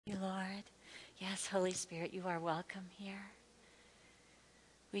Yes, Holy Spirit, you are welcome here.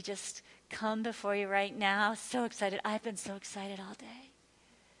 We just come before you right now. So excited. I've been so excited all day.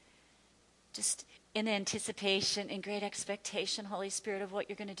 Just in anticipation, in great expectation, Holy Spirit, of what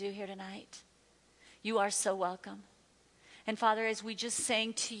you're going to do here tonight. You are so welcome. And Father, as we just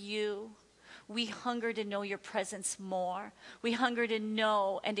sang to you, we hunger to know your presence more. We hunger to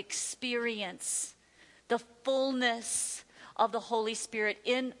know and experience the fullness of the Holy Spirit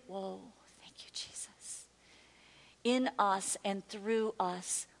in, thank you, Jesus, in us and through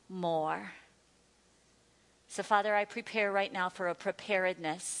us more. So, Father, I prepare right now for a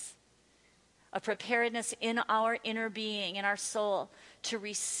preparedness in our inner being, in our soul, to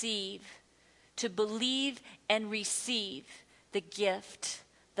receive, to believe and receive the gift,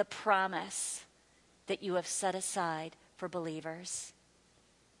 the promise that you have set aside for believers.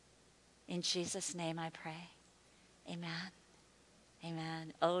 In Jesus' name I pray. Amen.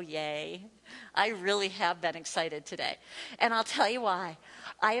 Amen. Oh, yay. I really have been excited today. And I'll tell you why.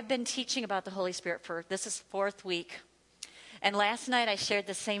 I have been teaching about the Holy Spirit this is 4th week. And last night I shared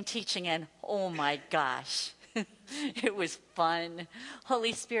the same teaching, and oh my gosh, it was fun.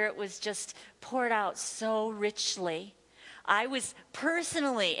 Holy Spirit was just poured out so richly. I was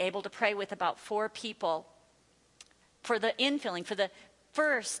personally able to pray with about 4 people for the infilling, for the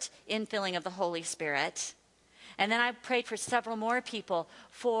first infilling of the Holy Spirit. And then I prayed for several more people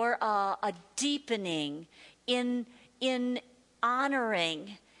for a deepening in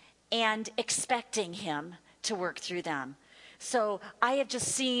honoring and expecting him to work through them. So I have just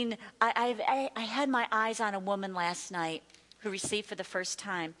seen, I had my eyes on a woman last night who received for the first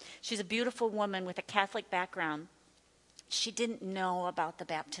time. She's a beautiful woman with a Catholic background. She didn't know about the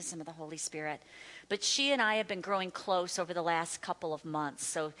baptism of the Holy Spirit, but she and I have been growing close over the last couple of months,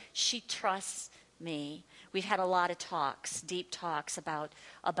 so she trusts me. We've had a lot of talks, deep talks about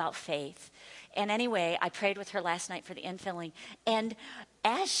faith. And anyway, I prayed with her last night for the infilling, and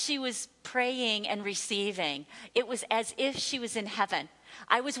as she was praying and receiving, it was as if she was in heaven.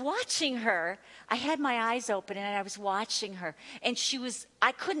 I was watching her. I had my eyes open and I was watching her. And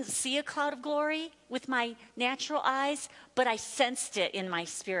I couldn't see a cloud of glory with my natural eyes, but I sensed it in my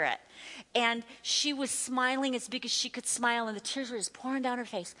spirit. And she was smiling as big as she could smile, and the tears were just pouring down her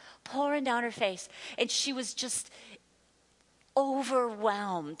face. And she was just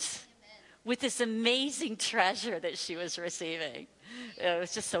overwhelmed with this amazing treasure that she was receiving. It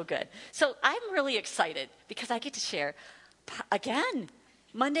was just so good. So I'm really excited because I get to share again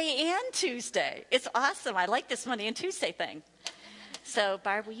Monday and Tuesday. It's awesome. I like this Monday and Tuesday thing. So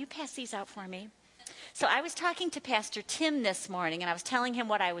Barb, will you pass these out for me? So I was talking to Pastor Tim this morning, and I was telling him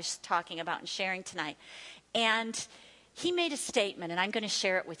what I was talking about and sharing tonight. And he made a statement, and I'm going to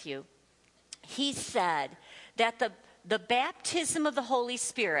share it with you. He said that the baptism of the Holy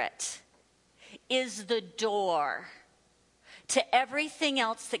Spirit is the door to everything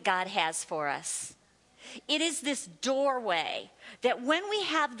else that God has for us. It is this doorway that when we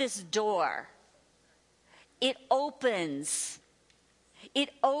have this door, it opens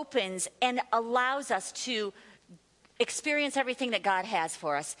and allows us to experience everything that God has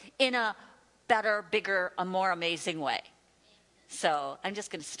for us in a better, bigger, a more amazing way. So I'm just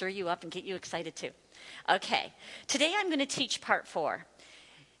going to stir you up and get you excited too. Okay, today I'm going to teach part 4.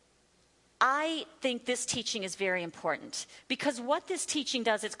 I think this teaching is very important because what this teaching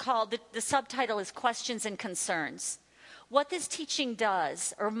does, it's called, the subtitle is Questions and Concerns. What this teaching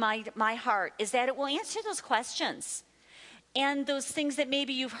does, or my heart, is that it will answer those questions and those things that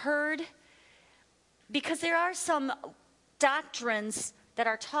maybe you've heard, because there are some doctrines that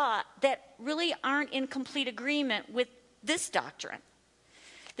are taught that really aren't in complete agreement with this doctrine.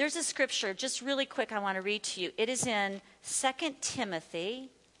 There's a scripture, just really quick, I want to read to you. It is in 2 Timothy.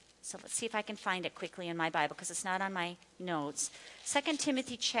 So let's see if I can find it quickly in my Bible because it's not on my notes. 2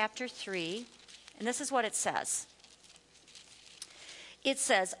 Timothy chapter 3, and this is what it says. It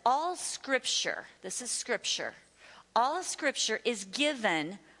says, all scripture, this is scripture, all scripture is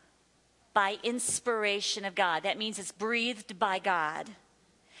given by inspiration of God. That means it's breathed by God.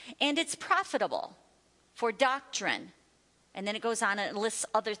 And it's profitable for doctrine. And then it goes on and lists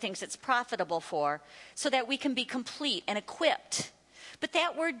other things it's profitable for so that we can be complete and equipped. But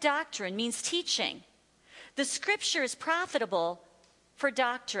that word doctrine means teaching. The scripture is profitable for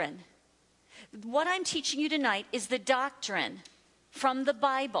doctrine. What I'm teaching you tonight is the doctrine from the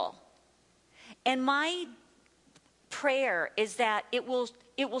Bible. And my prayer is that it will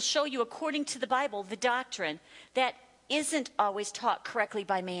show you, according to the Bible, the doctrine that isn't always taught correctly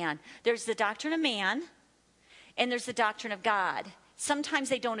by man. There's the doctrine of man, and there's the doctrine of God. Sometimes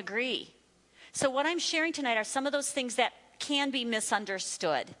they don't agree. So what I'm sharing tonight are some of those things that can be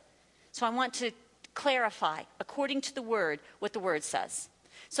misunderstood. So I want to clarify, according to the Word, what the Word says.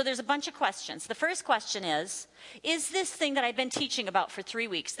 So there's a bunch of questions. The first question is this thing that I've been teaching about for 3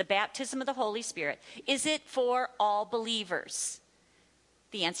 weeks, the baptism of the Holy Spirit, is it for all believers?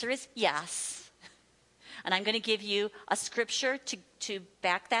 The answer is yes. And I'm going to give you a scripture to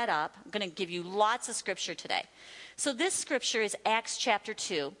back that up. I'm going to give you lots of scripture today. So this scripture is Acts chapter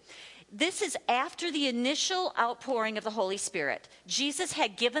 2. This is after the initial outpouring of the Holy Spirit. Jesus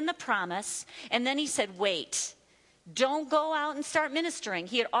had given the promise, and then he said, wait, don't go out and start ministering.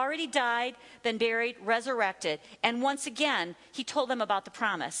 He had already died, been buried, resurrected. And once again, he told them about the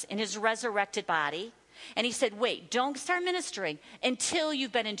promise in his resurrected body. And he said, wait, don't start ministering until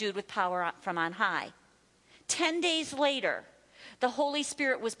you've been endued with power from on high. 10 days later, the Holy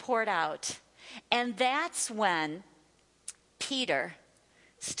Spirit was poured out. And that's when Peter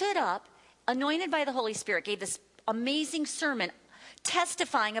stood up, anointed by the Holy Spirit, gave this amazing sermon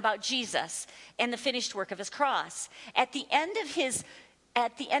testifying about Jesus and the finished work of his cross. At the end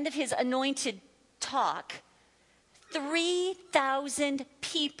of his anointed talk, 3,000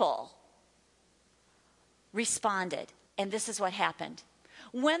 people responded. And this is what happened.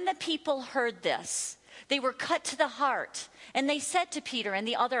 When the people heard this, they were cut to the heart, and they said to Peter and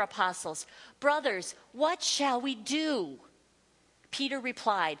the other apostles, brothers, what shall we do? Peter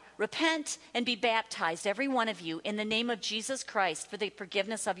replied, repent and be baptized, every one of you, in the name of Jesus Christ for the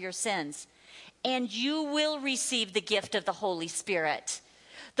forgiveness of your sins, and you will receive the gift of the Holy Spirit.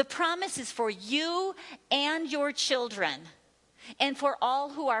 The promise is for you and your children, and for all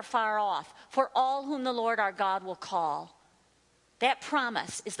who are far off, for all whom the Lord our God will call. That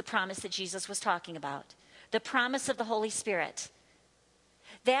promise is the promise that Jesus was talking about, the promise of the Holy Spirit.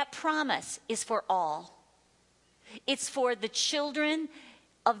 That promise is for all. It's for the children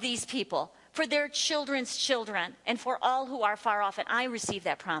of these people, for their children's children, and for all who are far off. And I receive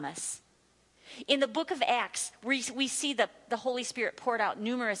that promise. In the book of Acts, we see the Holy Spirit poured out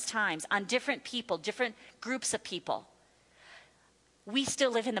numerous times on different people, different groups of people. We still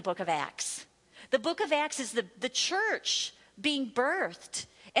live in the book of Acts. The book of Acts is the church being birthed,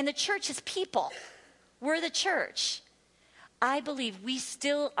 and the church is people. We're the church. I believe we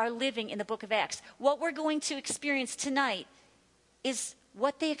still are living in the book of Acts. What we're going to experience tonight is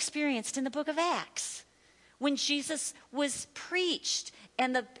what they experienced in the book of Acts, when Jesus was preached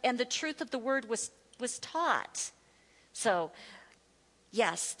and the truth of the word was taught. So,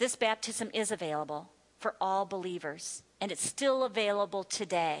 yes, this baptism is available for all believers, and it's still available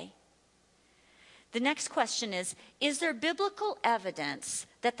today. The next question is there biblical evidence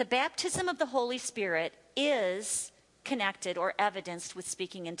that the baptism of the Holy Spirit is connected or evidenced with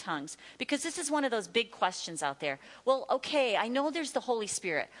speaking in tongues? Because this is one of those big questions out there. Well, okay, I know there's the Holy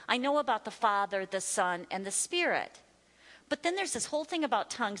Spirit. I know about the Father, the Son, and the Spirit. But then there's this whole thing about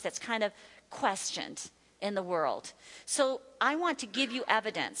tongues that's kind of questioned in the world. So I want to give you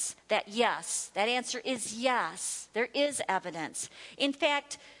evidence that yes, that answer is yes, there is evidence. In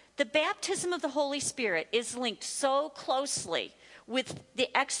fact, the baptism of the Holy Spirit is linked so closely with the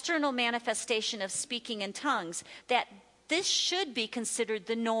external manifestation of speaking in tongues that this should be considered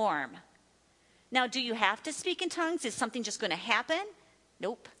the norm. Now, do you have to speak in tongues? Is something just going to happen?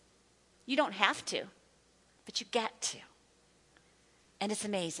 Nope. You don't have to, but you get to. And it's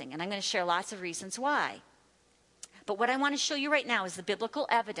amazing, and I'm going to share lots of reasons why. But what I want to show you right now is the biblical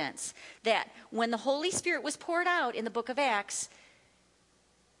evidence that when the Holy Spirit was poured out in the book of Acts,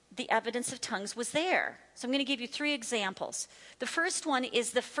 the evidence of tongues was there. So I'm going to give you 3 examples. The first one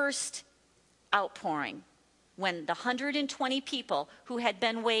is the first outpouring, when the 120 people who had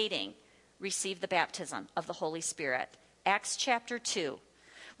been waiting received the baptism of the Holy Spirit. Acts chapter 2.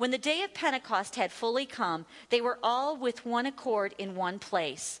 When the day of Pentecost had fully come, they were all with one accord in one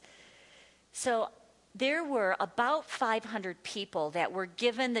place. So there were about 500 people that were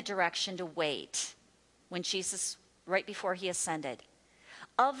given the direction to wait when Jesus, right before he ascended.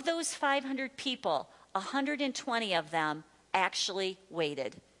 Of those 500 people, 120 of them actually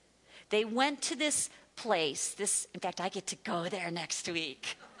waited. They went to this place. In fact, I get to go there next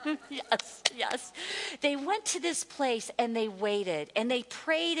week. Yes. They went to this place and they waited and they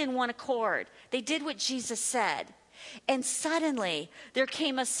prayed in one accord. They did what Jesus said. And suddenly there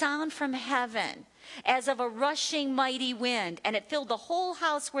came a sound from heaven as of a rushing mighty wind, and it filled the whole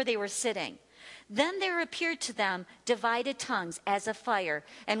house where they were sitting. Then there appeared to them divided tongues as of fire,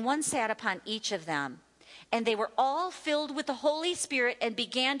 and one sat upon each of them. And they were all filled with the Holy Spirit and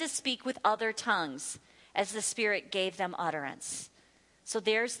began to speak with other tongues as the Spirit gave them utterance. So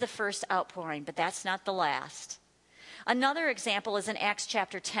there's the first outpouring, but that's not the last. Another example is in Acts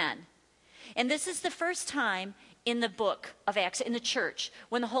chapter 10. And this is the first time in the book of Acts, in the church,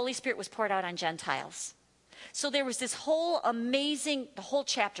 when the Holy Spirit was poured out on Gentiles. So there was this whole amazing, the whole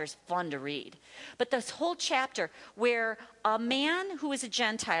chapter is fun to read, but this whole chapter where a man who was a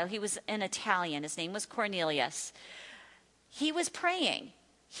Gentile, he was an Italian, his name was Cornelius, he was praying.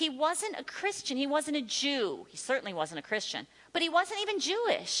 He wasn't a Christian, he wasn't a Jew, he certainly wasn't a Christian, but he wasn't even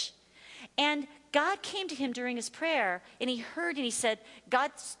Jewish. And God came to him during his prayer, and he heard, and he said,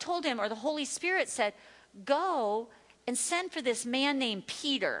 God told him, or the Holy Spirit said, go and send for this man named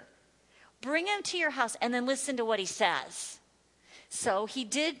Peter. Bring him to your house, and then listen to what he says. So he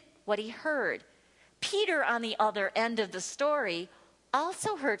did what he heard. Peter, on the other end of the story,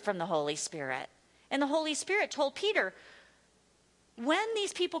 also heard from the Holy Spirit. And the Holy Spirit told Peter, when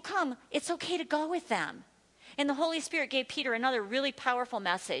these people come, it's okay to go with them. And the Holy Spirit gave Peter another really powerful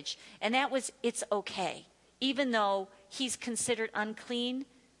message, and that was, it's okay. Even though he's considered unclean,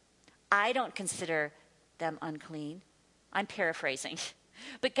 I don't consider them unclean. I'm paraphrasing.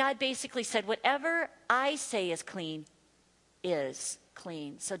 But God basically said, whatever I say is clean.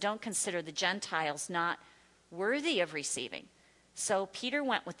 So don't consider the Gentiles not worthy of receiving. So Peter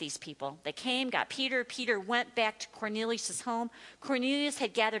went with these people. They came, got Peter. Peter went back to Cornelius' home. Cornelius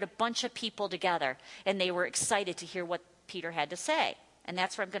had gathered a bunch of people together, and they were excited to hear what Peter had to say. And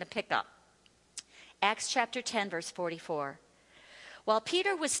that's where I'm going to pick up. Acts chapter 10, verse 44. While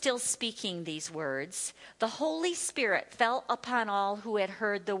Peter was still speaking these words, the Holy Spirit fell upon all who had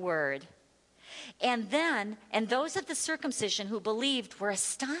heard the word. And those of the circumcision who believed were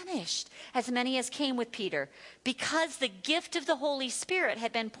astonished, as many as came with Peter, because the gift of the Holy Spirit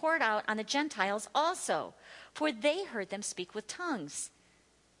had been poured out on the Gentiles also, for they heard them speak with tongues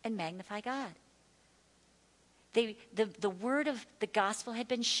and magnify God. The word of the gospel had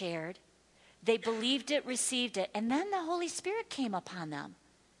been shared. They believed it, received it, and then the Holy Spirit came upon them.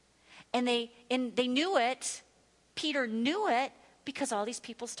 And they knew it. Peter knew it because all these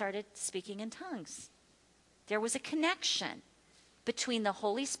people started speaking in tongues. There was a connection between the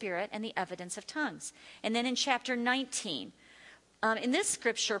Holy Spirit and the evidence of tongues. And then in chapter 19, in this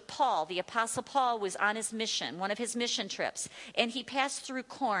scripture, Paul, the Apostle Paul, was on his mission, one of his mission trips, and he passed through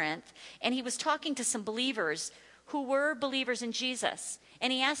Corinth, and he was talking to some believers who were believers in Jesus.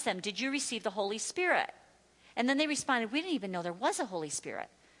 And he asked them, did you receive the Holy Spirit? And then they responded, we didn't even know there was a Holy Spirit.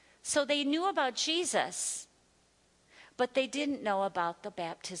 So they knew about Jesus, but they didn't know about the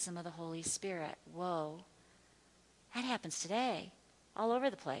baptism of the Holy Spirit. Whoa. That happens today, all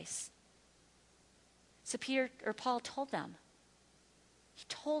over the place. So Paul told them. He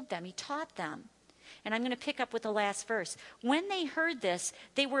told them, he taught them. And I'm going to pick up with the last verse. When they heard this,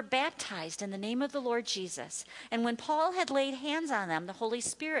 they were baptized in the name of the Lord Jesus. And when Paul had laid hands on them, the Holy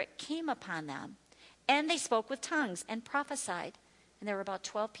Spirit came upon them. And they spoke with tongues and prophesied. And there were about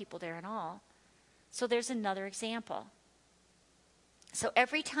 12 people there in all. So there's another example. So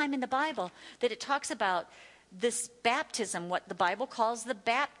every time in the Bible that it talks about this baptism, what the Bible calls the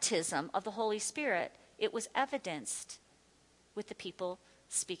baptism of the Holy Spirit, it was evidenced with the people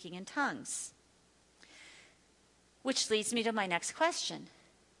speaking in tongues. Which leads me to my next question.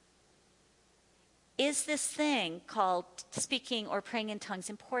 Is this thing called speaking or praying in tongues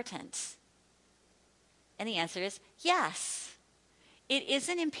important? And the answer is yes. It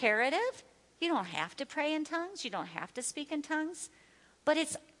isn't imperative. You don't have to pray in tongues. You don't have to speak in tongues. But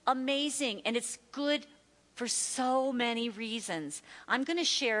it's amazing, and it's good for so many reasons. I'm going to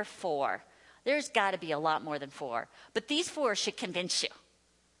share 4. There's got to be a lot more than 4. But these 4 should convince you.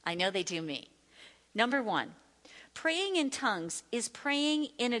 I know they do me. Number 1. Praying in tongues is praying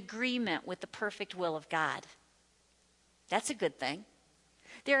in agreement with the perfect will of God. That's a good thing.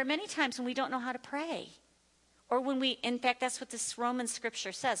 There are many times when we don't know how to pray. Or when in fact, that's what this Roman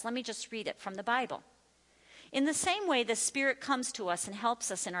scripture says. Let me just read it from the Bible. In the same way, the Spirit comes to us and helps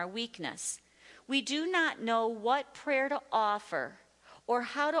us in our weakness. We do not know what prayer to offer or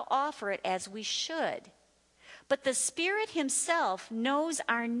how to offer it as we should. But the Spirit himself knows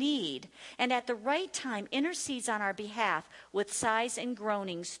our need, and at the right time intercedes on our behalf with sighs and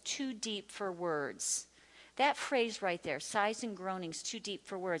groanings too deep for words. That phrase right there, sighs and groanings too deep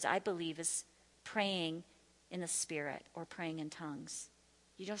for words, I believe is praying in the Spirit or praying in tongues.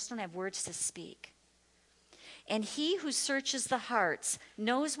 You just don't have words to speak. And he who searches the hearts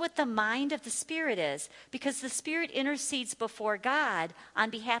knows what the mind of the Spirit is, because the Spirit intercedes before God on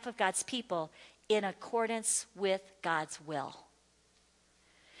behalf of God's people in accordance with God's will.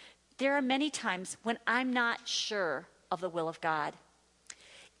 There are many times when I'm not sure of the will of God.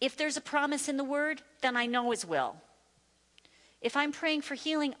 If there's a promise in the Word, then I know His will. If I'm praying for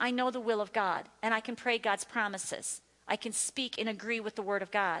healing, I know the will of God, and I can pray God's promises. I can speak and agree with the Word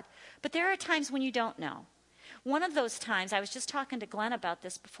of God. But there are times when you don't know. One of those times, I was just talking to Glenn about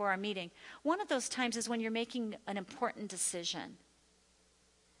this before our meeting. One of those times is when you're making an important decision.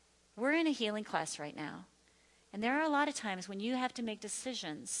 We're in a healing class right now. And there are a lot of times when you have to make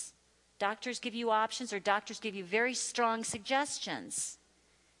decisions. Doctors give you options, or doctors give you very strong suggestions.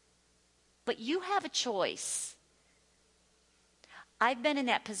 But you have a choice. I've been in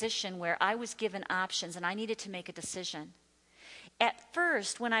that position where I was given options and I needed to make a decision. At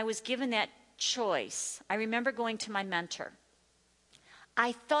first, when I was given that choice, I remember going to my mentor.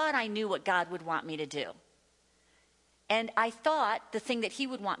 I thought I knew what God would want me to do. And I thought the thing that he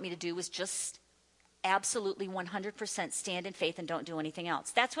would want me to do was just absolutely 100% stand in faith and don't do anything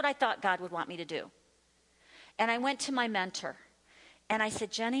else. That's what I thought God would want me to do. And I went to my mentor and I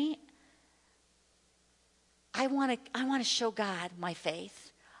said, Jenny, I want to show God my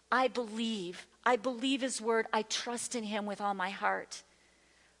faith. I believe his word. I trust in him with all my heart.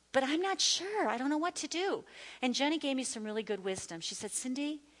 But I'm not sure. I don't know what to do. And Jenny gave me some really good wisdom. She said,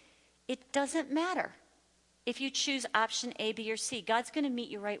 Cindy, it doesn't matter if you choose option A, B, or C. God's going to meet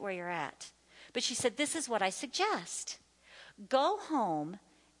you right where you're at. But she said, this is what I suggest. Go home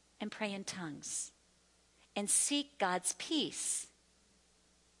and pray in tongues and seek God's peace.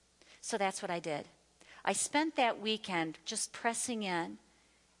 So that's what I did. I spent that weekend just pressing in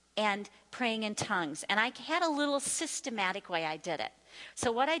and praying in tongues. And I had a little systematic way I did it.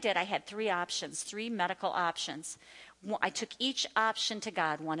 So what I did, I had 3 options, 3 medical options. I took each option to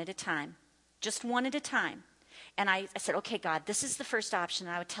God one at a time, just one at a time. And I said, okay, God, this is the first option,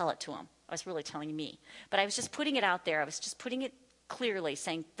 and I would tell it to him. I was really telling me. But I was just putting it out there. I was just putting it clearly,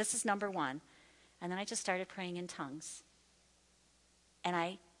 saying, this is number 1. And then I just started praying in tongues. And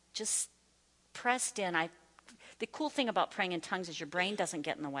I just pressed in. The cool thing about praying in tongues is your brain doesn't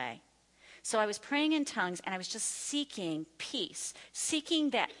get in the way. So I was praying in tongues, and I was just seeking peace,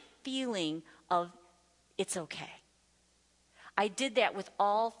 seeking that feeling of it's okay. I did that with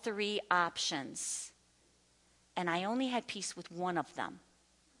all 3 options, and I only had peace with one of them.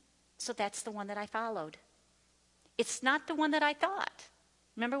 So that's the one that I followed. It's not the one that I thought.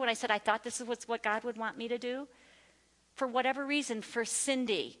 Remember when I said I thought this was what God would want me to do? For whatever reason, for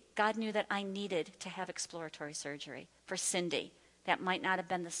Cindy, God knew that I needed to have exploratory surgery. For Cindy, that might not have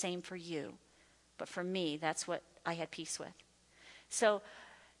been the same for you. But for me, that's what I had peace with. So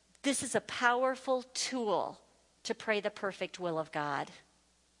this is a powerful tool to pray the perfect will of God.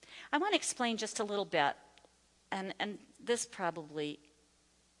 I want to explain just a little bit. And this probably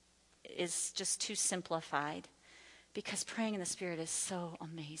is just too simplified because praying in the Spirit is so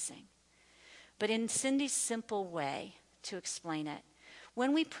amazing. But in Cindy's simple way to explain it,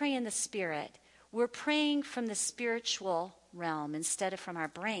 when we pray in the Spirit, we're praying from the spiritual realm instead of from our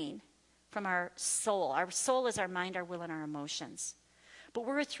brain, from our soul. Our soul is our mind, our will, and our emotions. But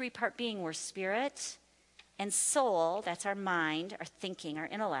we're a 3-part being. We're spirit and soul, that's our mind, our thinking, our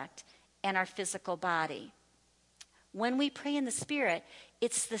intellect, and our physical body. When we pray in the Spirit,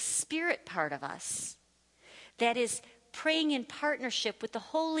 it's the spirit part of us that is praying in partnership with the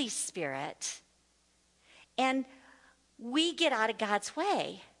Holy Spirit, and we get out of God's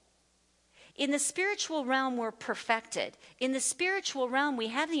way. In the spiritual realm, we're perfected. In the spiritual realm, we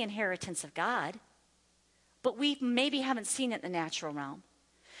have the inheritance of God, but we maybe haven't seen it in the natural realm.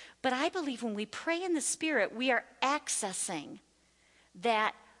 But I believe when we pray in the Spirit, we are accessing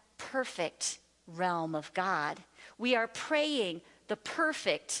that perfect realm of God. We are praying the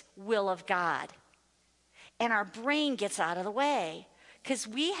perfect will of God. And our brain gets out of the way because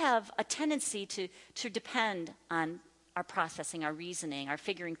we have a tendency to depend on our processing, our reasoning, our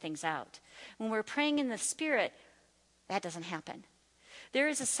figuring things out. When we're praying in the Spirit, that doesn't happen. There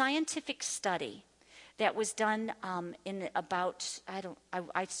is a scientific study that was done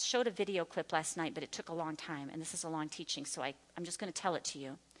I showed a video clip last night, but it took a long time, and this is a long teaching, so I'm just going to tell it to you.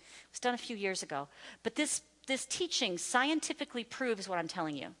 It was done a few years ago. But this teaching scientifically proves what I'm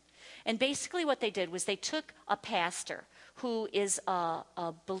telling you. And basically what they did was they took a pastor who is a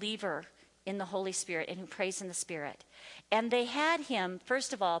believer in the Holy Spirit and who prays in the Spirit. And they had him,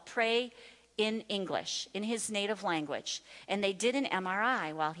 first of all, pray in English, in his native language. And they did an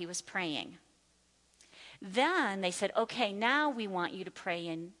MRI while he was praying. Then they said, okay, now we want you to pray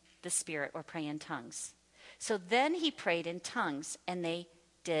in the Spirit or pray in tongues. So then he prayed in tongues, and they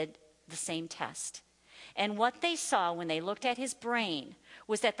did the same test. And what they saw when they looked at his brain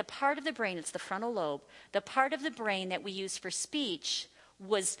was that the part of the brain, it's the frontal lobe, the part of the brain that we use for speech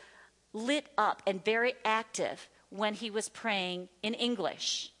was lit up and very active when he was praying in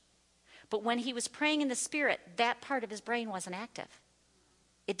English. But when he was praying in the Spirit, that part of his brain wasn't active.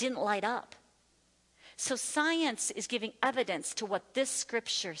 It didn't light up. So science is giving evidence to what this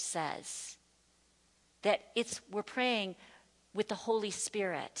scripture says. that we're praying with the Holy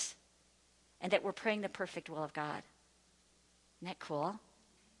Spirit, and that we're praying the perfect will of God. Isn't that cool?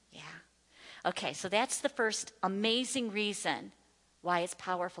 Yeah. Okay, so that's the first amazing reason why it's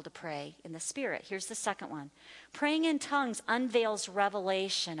powerful to pray in the Spirit. Here's the second one. Praying in tongues unveils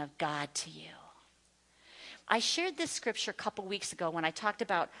revelation of God to you. I shared this scripture a couple weeks ago when I talked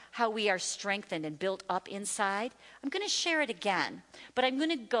about how we are strengthened and built up inside. I'm going to share it again, but I'm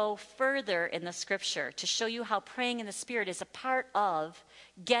going to go further in the scripture to show you how praying in the Spirit is a part of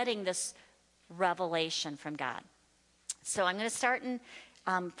getting this revelation from God. So I'm going to start in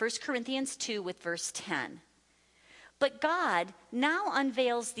 1 Corinthians 2 with verse 10. But God now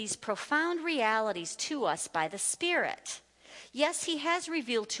unveils these profound realities to us by the Spirit. Yes, he has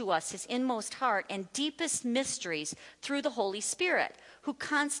revealed to us his inmost heart and deepest mysteries through the Holy Spirit, who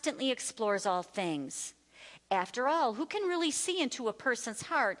constantly explores all things. After all, who can really see into a person's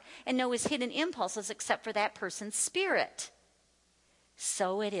heart and know his hidden impulses except for that person's spirit?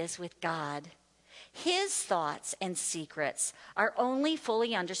 So it is with God. His thoughts and secrets are only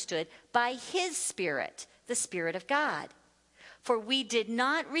fully understood by his Spirit, the Spirit of God. For we did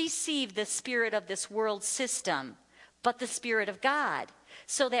not receive the spirit of this world system, but the Spirit of God,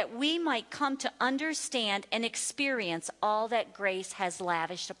 so that we might come to understand and experience all that grace has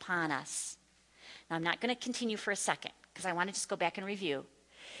lavished upon us. Now, I'm not going to continue for a second, because I want to just go back and review.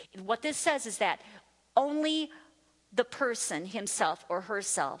 What this says is that only the person himself or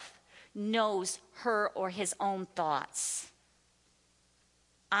herself knows her or his own thoughts.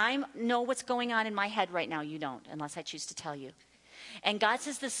 I know what's going on in my head right now. You don't, unless I choose to tell you. And God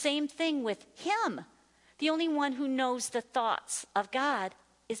says the same thing with him. The only one who knows the thoughts of God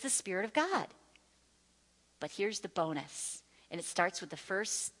is the Spirit of God. But here's the bonus. And it starts with the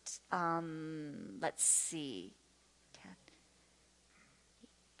first, let's see.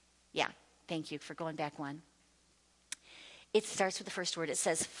 Yeah, thank you for going back one. It starts with the first word. It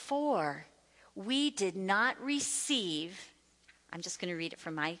says, for we did not receive, I'm just going to read it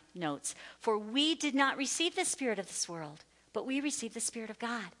from my notes. For we did not receive the spirit of this world, but we received the Spirit of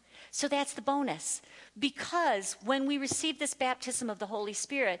God. So that's the bonus. Because when we receive this baptism of the Holy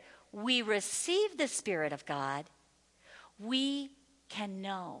Spirit, we receive the Spirit of God, we can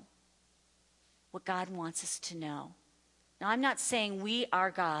know what God wants us to know. Now, I'm not saying we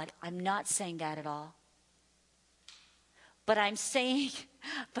are God. I'm not saying that at all. But I'm saying,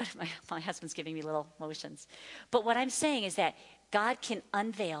 my husband's giving me little motions. But what I'm saying is that God can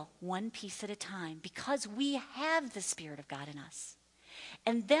unveil one piece at a time because we have the Spirit of God in us.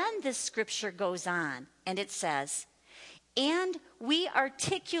 And then this scripture goes on and it says, and we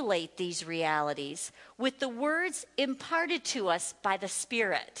articulate these realities with the words imparted to us by the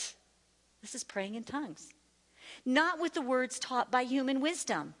Spirit. This is praying in tongues. Not with the words taught by human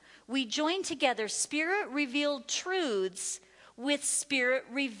wisdom. We join together Spirit-revealed truths with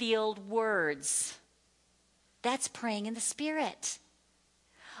Spirit-revealed words. That's praying in the Spirit.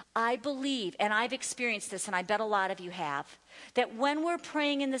 I believe, and I've experienced this, and I bet a lot of you have, that when we're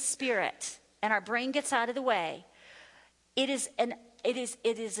praying in the Spirit and our brain gets out of the way, it is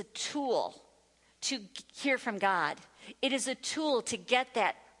a tool to hear from God. It is a tool to get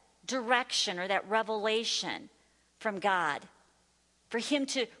that direction or that revelation from God, for him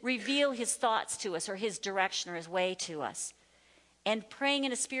to reveal his thoughts to us or his direction or his way to us. And praying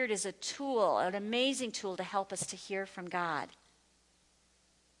in the Spirit is a tool, an amazing tool to help us to hear from God.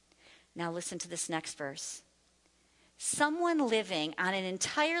 Now listen to this next verse. Someone living on an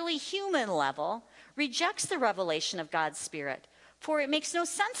entirely human level rejects the revelation of God's Spirit, for it makes no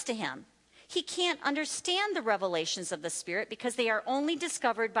sense to him. He can't understand the revelations of the Spirit because they are only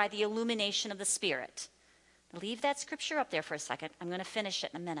discovered by the illumination of the Spirit. Leave that scripture up there for a second. I'm going to finish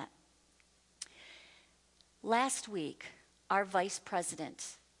it in a minute. Last week, our vice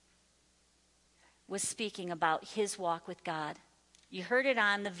president was speaking about his walk with God. You heard it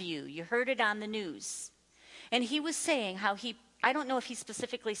on The View. You heard it on the news. And he was saying how I don't know if he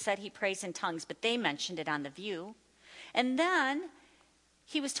specifically said he prays in tongues, but they mentioned it on The View. And then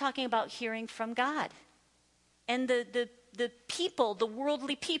he was talking about hearing from God. And the people, the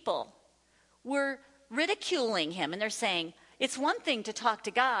worldly people, were ridiculing him. And they're saying, it's one thing to talk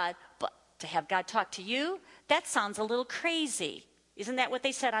to God, but to have God talk to you, that sounds a little crazy. Isn't that what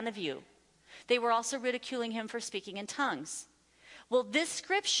they said on The View? They were also ridiculing him for speaking in tongues. Well, this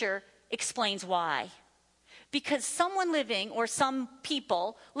scripture explains why. Because someone living, or some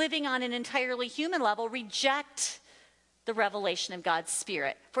people living on an entirely human level, reject the revelation of God's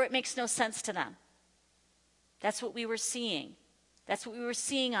Spirit, for it makes no sense to them. That's what we were seeing. That's what we were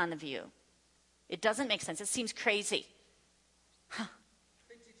seeing on The View. It doesn't make sense. It seems crazy. But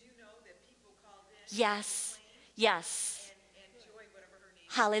did you know that people called in Yes. Yes. and Joy, whatever her name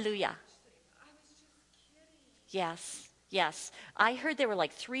is. Hallelujah. I was just kidding. Yes. Yes. I heard there were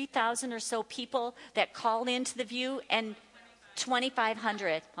like 3,000 or so people that called into the View, and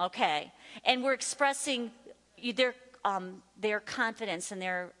 2,500. Okay. And we're expressing their confidence and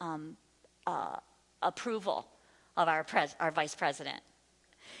their approval of our vice president.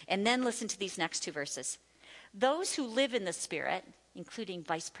 And then listen to these next two verses. Those who live in the Spirit, including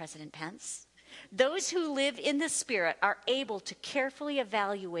Vice President Pence, those who live in the Spirit are able to carefully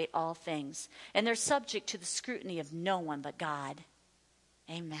evaluate all things, and they're subject to the scrutiny of no one but God.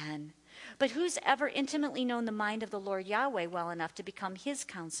 Amen. But who's ever intimately known the mind of the Lord Yahweh well enough to become his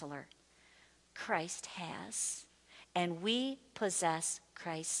counselor? Christ has, and we possess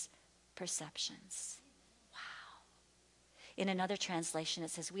Christ's perceptions. Wow. In another translation, it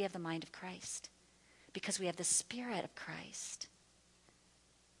says we have the mind of Christ because we have the Spirit of Christ.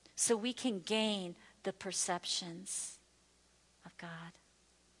 So we can gain the perceptions of God.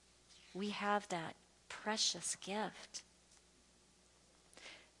 We have that precious gift.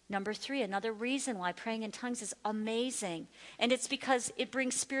 Number 3, another reason why praying in tongues is amazing, and it's because it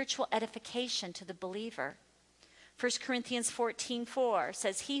brings spiritual edification to the believer. 1 Corinthians 14:4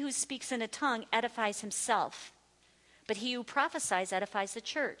 says, he who speaks in a tongue edifies himself, but he who prophesies edifies the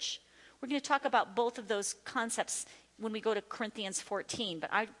church. We're going to talk about both of those concepts when we go to Corinthians 14, but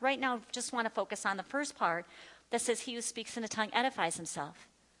I right now just want to focus on the first part that says he who speaks in a tongue edifies himself.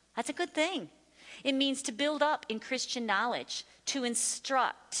 That's a good thing. It means to build up in Christian knowledge, to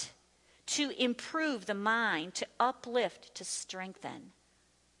instruct, to improve the mind, to uplift, to strengthen.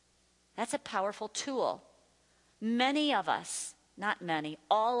 That's a powerful tool. Many of us, not many,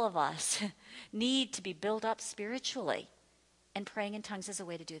 all of us need to be built up spiritually, and praying in tongues is a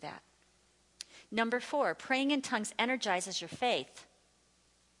way to do that. Number 4, praying in tongues energizes your faith.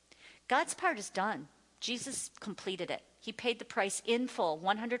 God's part is done. Jesus completed it. He paid the price in full,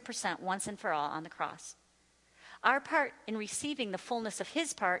 100%, once and for all on the cross. Our part in receiving the fullness of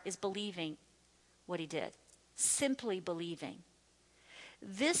his part is believing what he did. Simply believing.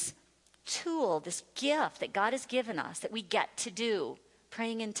 This tool, this gift that God has given us that we get to do,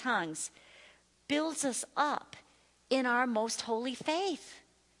 praying in tongues, builds us up in our most holy faith.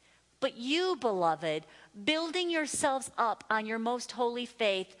 But you, beloved, building yourselves up on your most holy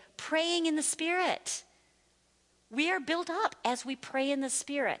faith, praying in the Spirit. We are built up as we pray in the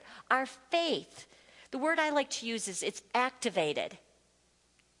Spirit. Our faith, the word I like to use is it's activated.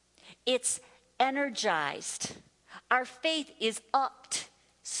 It's energized. Our faith is upped,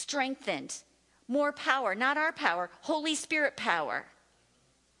 strengthened. More power, not our power, Holy Spirit power.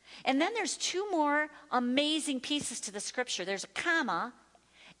 And then there's 2 more amazing pieces to the scripture. There's a comma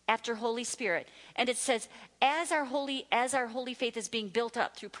after Holy Spirit. And it says, as our holy faith is being built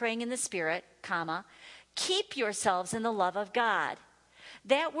up through praying in the Spirit, comma, keep yourselves in the love of God.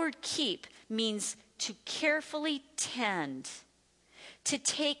 That word keep means to carefully tend, to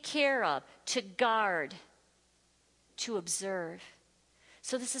take care of, to guard, to observe.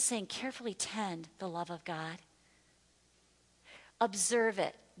 So this is saying carefully tend the love of God. Observe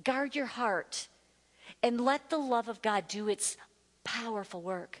it. Guard your heart. And let the love of God do its powerful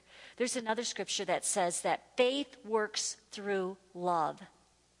work. There's another scripture that says that faith works through love.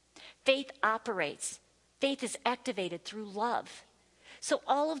 Faith operates. Faith is activated through love. So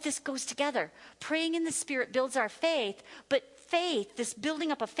all of this goes together. Praying in the Spirit builds our faith, but faith, this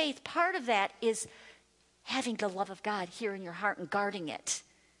building up of faith, part of that is having the love of God here in your heart and guarding it.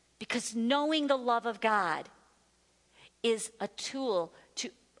 Because knowing the love of God is a tool to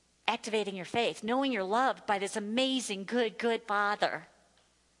activating your faith. Knowing you're loved by this amazing, good Father.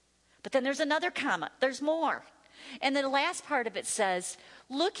 But then there's another comma. There's more. And then the last part of it says,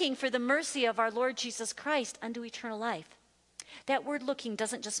 looking for the mercy of our Lord Jesus Christ unto eternal life. That word looking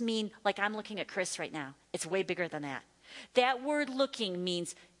doesn't just mean like I'm looking at Chris right now. It's way bigger than that. That word looking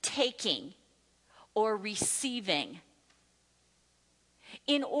means taking or receiving.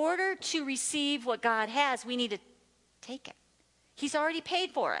 In order to receive what God has, we need to take it. He's already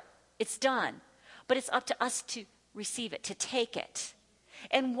paid for it. It's done. But it's up to us to receive it, to take it.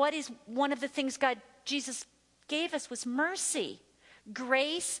 And what is one of the things Jesus gave us was mercy.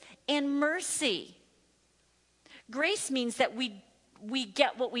 Grace and mercy. Grace means that we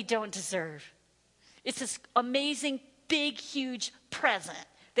get what we don't deserve. It's this amazing, big, huge present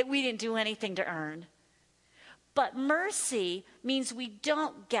that we didn't do anything to earn. But mercy means we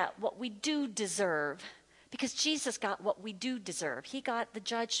don't get what we do deserve, because Jesus got what we do deserve. He got the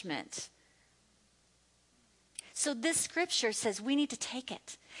judgment. So this scripture says we need to take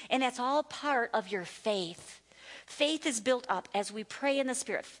it. And that's all part of your faith. Faith is built up as we pray in the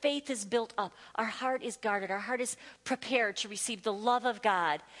Spirit. Faith is built up. Our heart is guarded. Our heart is prepared to receive the love of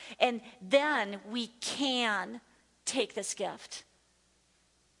God. And then we can take this gift.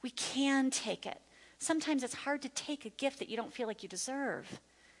 We can take it. Sometimes it's hard to take a gift that you don't feel like you deserve.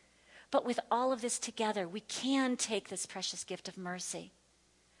 But with all of this together, we can take this precious gift of mercy,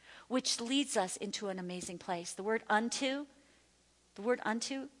 which leads us into an amazing place. The word unto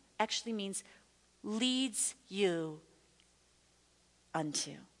actually means leads you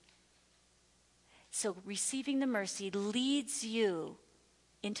unto. So receiving the mercy leads you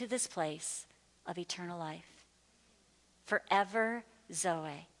into this place of eternal life. Forever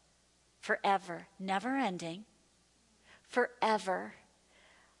Zoe. Forever, never ending. Forever.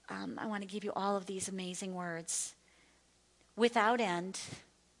 I want to give you all of these amazing words. Without end,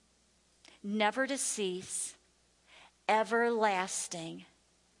 never to cease, everlasting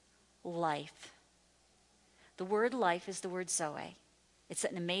life. The word life is the word Zoe. It's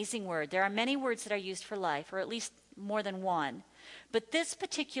an amazing word. There are many words that are used for life, or at least more than one. But this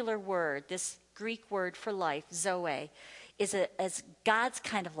particular word, this Greek word for life, Zoe, is God's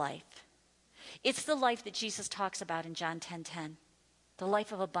kind of life. It's the life that Jesus talks about in John 10:10. The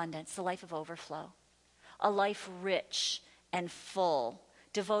life of abundance, the life of overflow. A life rich and full,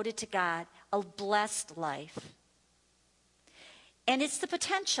 devoted to God, a blessed life. And it's the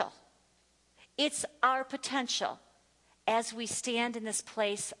potential. It's our potential as we stand in this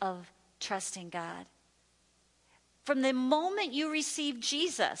place of trusting God. From the moment you receive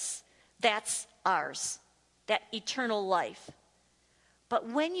Jesus, that's ours, that eternal life. But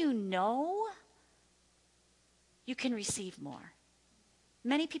when you know, you can receive more.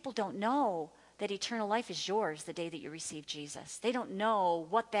 Many people don't know that eternal life is yours the day that you receive Jesus. They don't know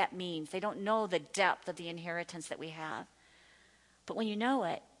what that means. They don't know the depth of the inheritance that we have. But when you know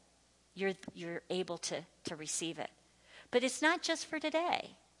it, you're able to receive it. But it's not just for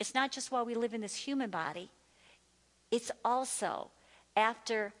today. It's not just while we live in this human body. It's also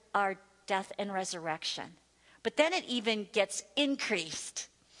after our death and resurrection. But then it even gets increased.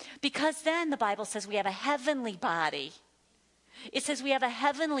 Because then the Bible says we have a heavenly body. It says we have a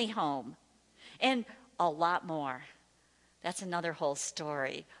heavenly home. And a lot more. That's another whole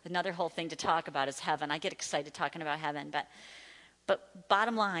story. Another whole thing to talk about is heaven. I get excited talking about heaven. But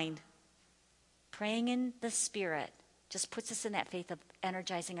bottom line, praying in the Spirit just puts us in that faith of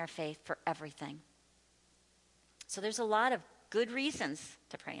energizing our faith for everything. So there's a lot of good reasons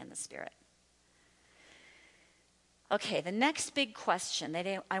to pray in the Spirit. Okay, the next big question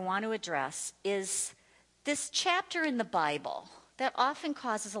that I want to address is this chapter in the Bible that often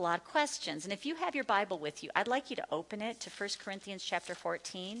causes a lot of questions. And if you have your Bible with you, I'd like you to open it to 1 Corinthians chapter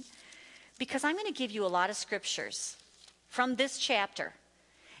 14, because I'm going to give you a lot of scriptures from this chapter.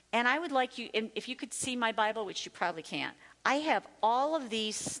 And I would like you, if you could see my Bible, which you probably can't, I have all of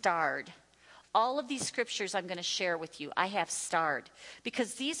these starred. All of these scriptures I'm going to share with you, I have starred.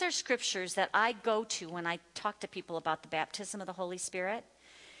 Because these are scriptures that I go to when I talk to people about the baptism of the Holy Spirit.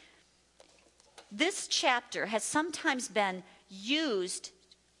 This chapter has sometimes been used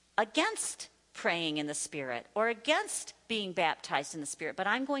against praying in the Spirit or against being baptized in the Spirit. But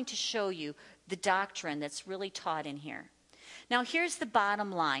I'm going to show you the doctrine that's really taught in here. Now, here's the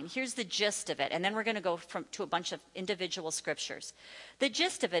bottom line. Here's the gist of it. And then we're going to go to a bunch of individual scriptures. The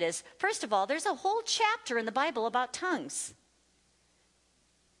gist of it is, first of all, there's a whole chapter in the Bible about tongues.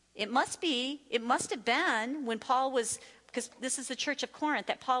 It must have been when Paul was, because this is the church of Corinth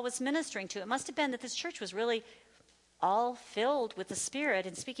that Paul was ministering to, it must have been that this church was really all filled with the Spirit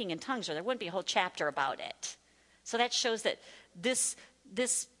and speaking in tongues, or there wouldn't be a whole chapter about it. So that shows that this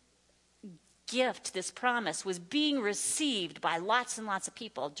gift, this promise, was being received by lots and lots of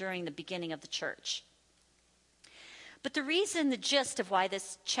people during the beginning of the church. But the reason, the gist of why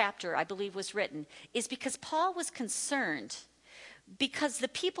this chapter, I believe, was written is because Paul was concerned because the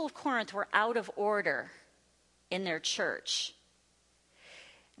people of Corinth were out of order in their church.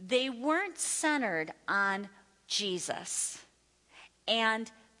 They weren't centered on Jesus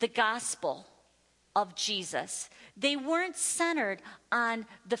and the gospel of Jesus. They weren't centered on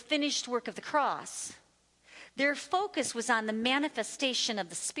the finished work of the cross. Their focus was on the manifestation of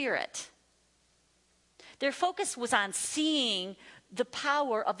the Spirit. Their focus was on seeing the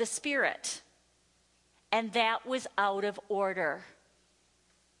power of the Spirit. And that was out of order.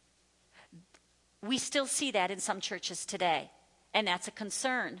 We still see that in some churches today, and that's a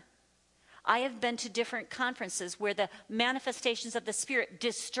concern. I have been to different conferences where the manifestations of the Spirit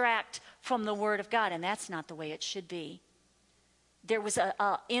distract from the Word of God, and that's not the way it should be. There was an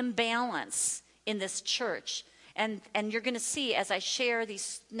imbalance in this church, And you're going to see as I share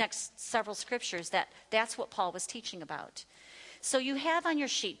these next several scriptures that that's what Paul was teaching about. So you have on your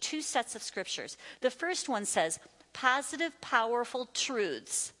sheet 2 sets of scriptures. The first one says, positive, powerful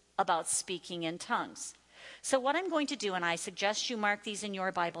truths about speaking in tongues. So what I'm going to do, and I suggest you mark these in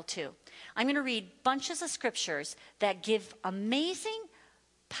your Bible too, I'm going to read bunches of scriptures that give amazing,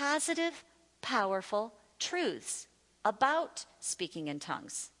 positive, powerful truths about speaking in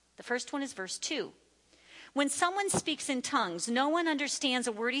tongues. The first one is verse 2. When someone speaks in tongues, no one understands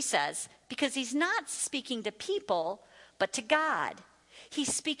a word he says because he's not speaking to people, but to God.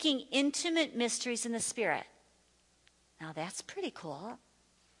 He's speaking intimate mysteries in the Spirit. Now that's pretty cool.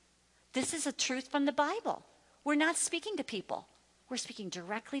 This is a truth from the Bible. We're not speaking to people. We're speaking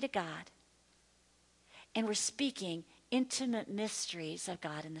directly to God. And we're speaking intimate mysteries of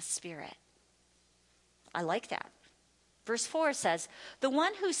God in the Spirit. I like that. Verse 4 says, the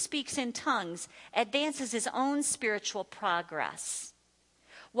one who speaks in tongues advances his own spiritual progress,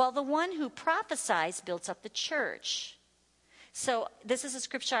 while the one who prophesies builds up the church. So this is a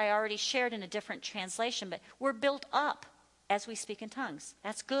scripture I already shared in a different translation, but we're built up as we speak in tongues.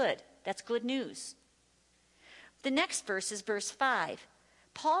 That's good. That's good news. The next verse is verse 5.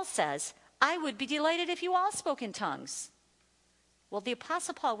 Paul says, I would be delighted if you all spoke in tongues. Well, the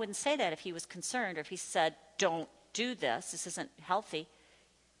Apostle Paul wouldn't say that if he was concerned or if he said, don't do this. This isn't healthy.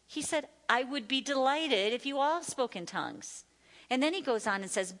 He said, I would be delighted if you all spoke in tongues. And then he goes on and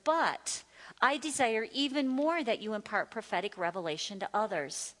says, but I desire even more that you impart prophetic revelation to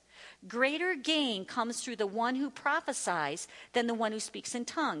others. Greater gain comes through the one who prophesies than the one who speaks in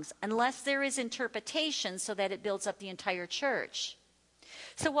tongues, unless there is interpretation so that it builds up the entire church.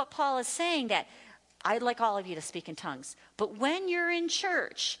 So what Paul is saying that I'd like all of you to speak in tongues, but when you're in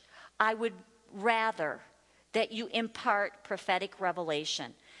church, I would rather that you impart prophetic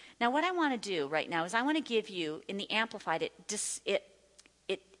revelation. Now what I want to do right now is I want to give you, in the Amplified, it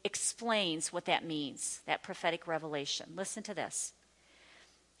explains what that means, that prophetic revelation. Listen to this.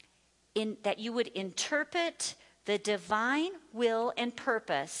 In that you would interpret the divine will and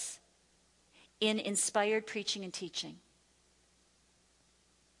purpose in inspired preaching and teaching.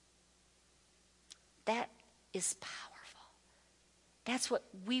 That is powerful. That's what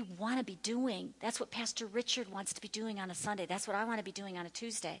we want to be doing. That's what Pastor Richard wants to be doing on a Sunday. That's what I want to be doing on a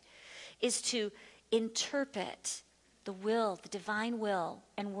Tuesday, is to interpret the will, the divine will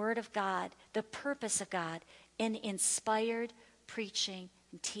and word of God, the purpose of God in inspired preaching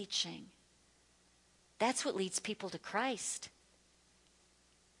and teaching. That's what leads people to Christ.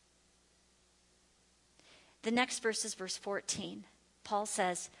 The next verse is verse 14. Paul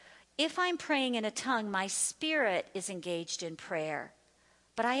says, if I'm praying in a tongue, my spirit is engaged in prayer,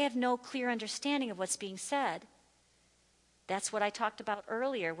 but I have no clear understanding of what's being said. That's what I talked about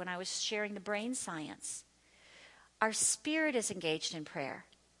earlier when I was sharing the brain science. Our spirit is engaged in prayer,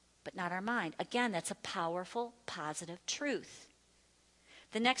 but not our mind. Again, that's a powerful, positive truth.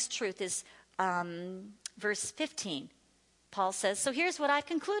 The next truth is verse 15. Paul says, so here's what I've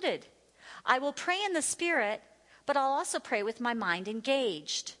concluded. I will pray in the Spirit, but I'll also pray with my mind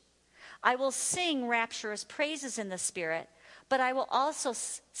engaged. I will sing rapturous praises in the Spirit, but I will also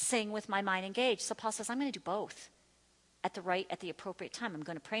sing with my mind engaged. So Paul says, I'm going to do both at the appropriate time. I'm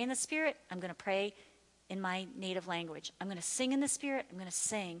going to pray in the Spirit. I'm going to pray in my native language. I'm going to sing in the Spirit. I'm going to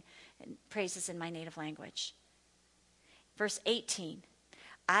sing praises in my native language. Verse 18.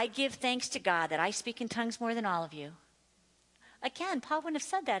 I give thanks to God that I speak in tongues more than all of you. Again, Paul wouldn't have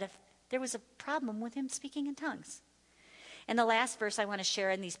said that if there was a problem with him speaking in tongues. And the last verse I want to share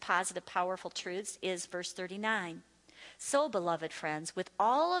in these positive, powerful truths is verse 39. So, beloved friends, with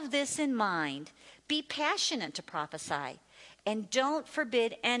all of this in mind, be passionate to prophesy, and don't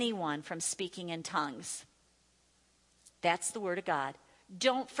forbid anyone from speaking in tongues. That's the word of God.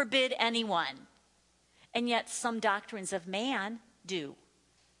 Don't forbid anyone. And yet some doctrines of man do.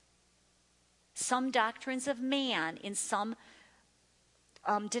 Some doctrines of man in some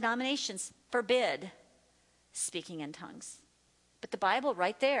denominations forbid speaking in tongues. But the Bible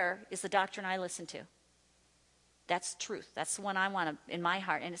right there is the doctrine I listen to. That's truth. That's the one I want in my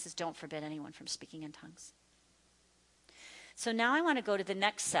heart. And it says, don't forbid anyone from speaking in tongues. So now I want to go to the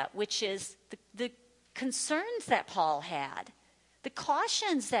next set, which is the concerns that Paul had, the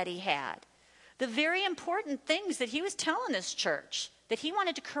cautions that he had, the very important things that he was telling this church that he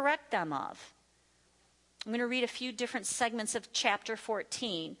wanted to correct them of. I'm going to read a few different segments of chapter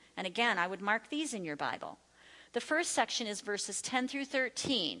 14. And again, I would mark these in your Bible. The first section is verses 10 through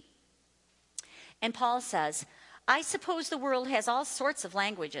 13. And Paul says, I suppose the world has all sorts of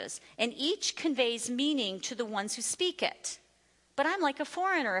languages, and each conveys meaning to the ones who speak it. But I'm like a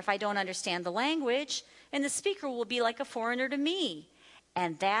foreigner if I don't understand the language, and the speaker will be like a foreigner to me.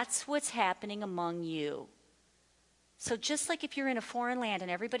 And that's what's happening among you. So just like if you're in a foreign land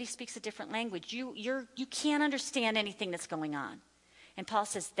and everybody speaks a different language, you can't understand anything that's going on. And Paul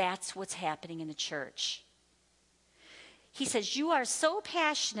says that's what's happening in the church. He says, you are so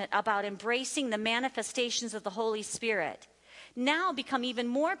passionate about embracing the manifestations of the Holy Spirit. Now become even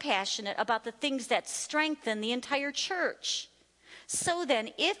more passionate about the things that strengthen the entire church. So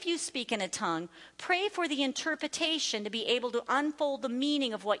then, if you speak in a tongue, pray for the interpretation to be able to unfold the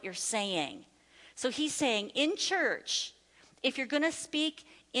meaning of what you're saying. So he's saying, in church, if you're going to speak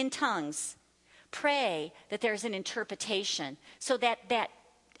in tongues, pray that there's an interpretation so that that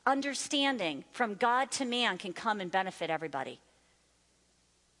understanding from God to man can come and benefit everybody.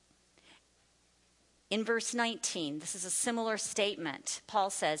 In verse 19, this is a similar statement. Paul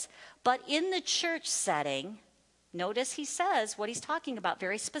says, but in the church setting, notice he says what he's talking about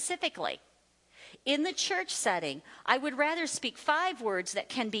very specifically. In the church setting, I would rather speak 5 words that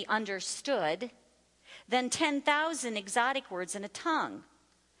can be understood than 10,000 exotic words in a tongue.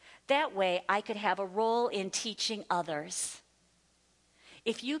 That way, I could have a role in teaching others.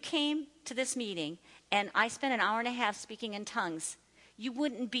 If you came to this meeting and I spent an hour and a half speaking in tongues, you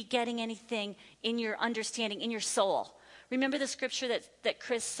wouldn't be getting anything in your understanding, in your soul. Remember the scripture that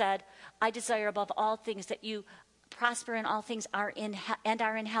Chris said, I desire above all things that you prosper in all things and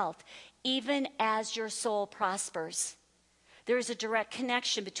are in health, even as your soul prospers. There is a direct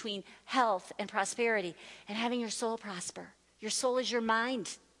connection between health and prosperity and having your soul prosper. Your soul is your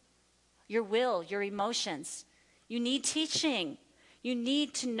mind, your will, your emotions. You need teaching. You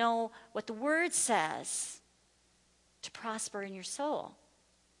need to know what the word says to prosper in your soul.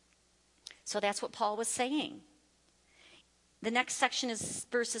 So that's what Paul was saying. The next section is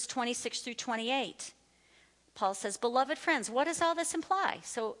verses 26 through 28. Paul says, beloved friends, what does all this imply?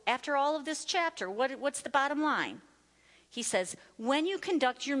 So after all of this chapter, what's the bottom line? He says, when you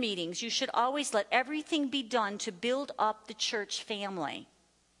conduct your meetings, you should always let everything be done to build up the church family.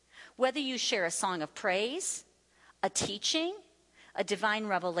 Whether you share a song of praise, a teaching, a divine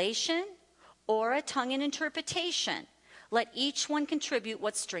revelation, or a tongue and interpretation, let each one contribute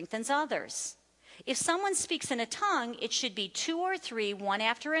what strengthens others. If someone speaks in a tongue, it should be 2 or 3, one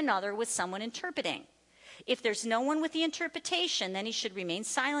after another, with someone interpreting. If there's no one with the interpretation, then he should remain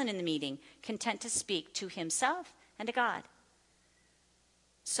silent in the meeting, content to speak to himself and to God.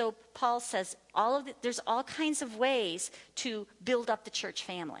 So Paul says there's all kinds of ways to build up the church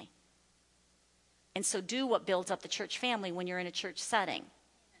family. And so do what builds up the church family when you're in a church setting.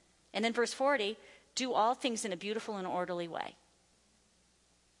 And then verse 40, do all things in a beautiful and orderly way.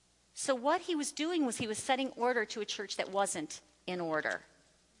 So what he was doing was he was setting order to a church that wasn't in order.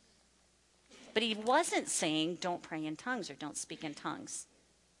 But he wasn't saying don't pray in tongues or don't speak in tongues.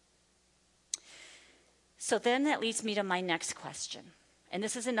 So then that leads me to my next question. And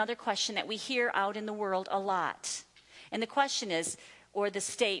this is another question that we hear out in the world a lot. And the question is, or the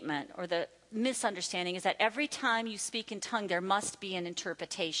statement, or the misunderstanding is that every time you speak in tongue, there must be an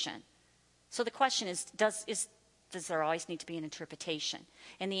interpretation. So the question is, does there always need to be an interpretation?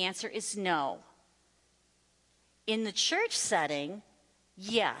 And the answer is no. In the church setting,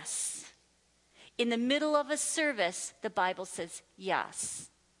 yes. In the middle of a service, the Bible says yes.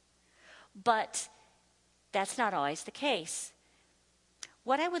 But that's not always the case.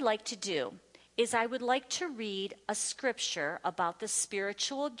 What I would like to do is I would like to read a scripture about the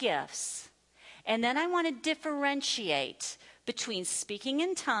spiritual gifts. And then I want to differentiate between speaking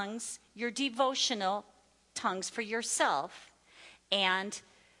in tongues, your devotional tongues for yourself, and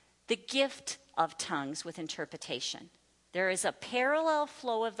the gift of tongues with interpretation. There is a parallel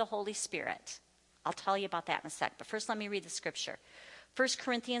flow of the Holy Spirit. I'll tell you about that in a sec. But first, let me read the scripture. 1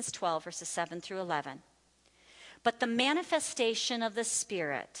 Corinthians 12, verses 7 through 11. But the manifestation of the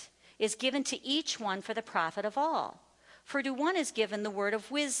Spirit is given to each one for the profit of all. For to one is given the word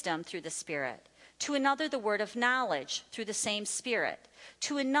of wisdom through the Spirit, to another the word of knowledge through the same Spirit,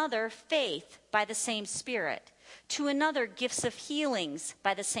 to another faith by the same Spirit, to another gifts of healings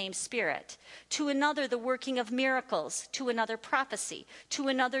by the same Spirit, to another the working of miracles, to another prophecy, to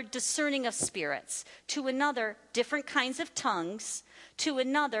another discerning of spirits, to another different kinds of tongues, to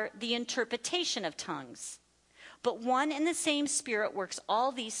another the interpretation of tongues. But one and the same Spirit works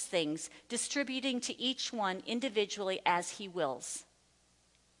all these things, distributing to each one individually as he wills.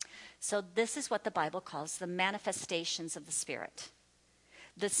 So this is what the Bible calls the manifestations of the Spirit.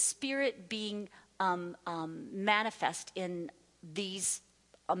 The Spirit being manifest in these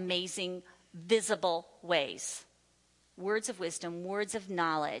amazing, visible ways. Words of wisdom, words of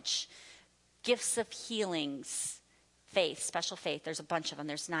knowledge, gifts of healings, faith, special faith. There's a bunch of them.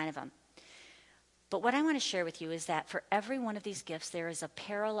 There's 9 of them. But what I want to share with you is that for every one of these gifts, there is a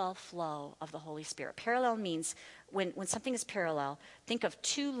parallel flow of the Holy Spirit. Parallel means when something is parallel, think of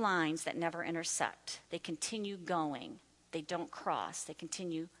two lines that never intersect. They continue going. They don't cross. They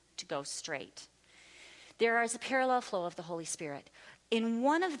continue to go straight. There is a parallel flow of the Holy Spirit. In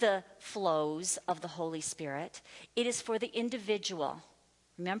one of the flows of the Holy Spirit, it is for the individual.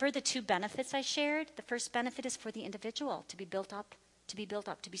 Remember the two benefits I shared? The first benefit is for the individual, to be built up,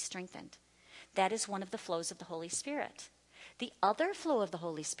 to be strengthened. That is one of the flows of the Holy Spirit. The other flow of the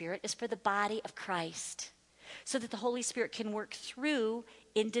Holy Spirit is for the body of Christ, so that the Holy Spirit can work through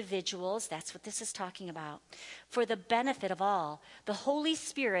individuals. That's what this is talking about. For the benefit of all. The Holy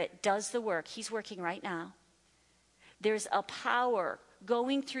Spirit does the work. He's working right now. There's a power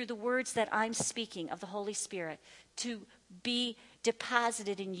going through the words that I'm speaking of the Holy Spirit to be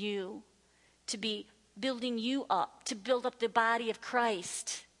deposited in you, to be building you up, to build up the body of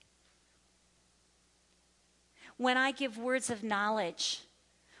Christ. When I give words of knowledge,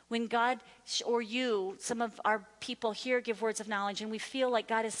 when God or you, some of our people here give words of knowledge, and we feel like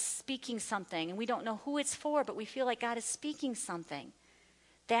God is speaking something, and we don't know who it's for, but we feel like God is speaking something,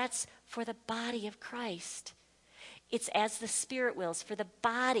 that's for the body of Christ. It's as the Spirit wills, for the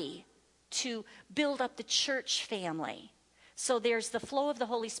body to build up the church family. So there's the flow of the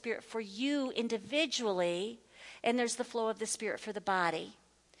Holy Spirit for you individually, and there's the flow of the Spirit for the body.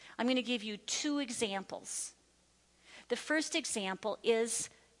 I'm going to give you two examples. The first example is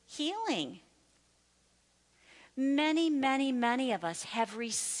healing. Many, many, many of us have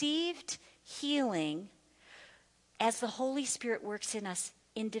received healing as the Holy Spirit works in us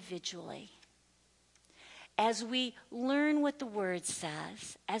individually. As we learn what the Word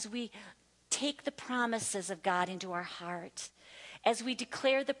says, as we take the promises of God into our heart, as we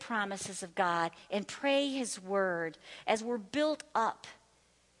declare the promises of God and pray His Word, as we're built up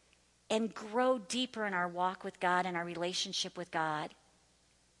and grow deeper in our walk with God and our relationship with God.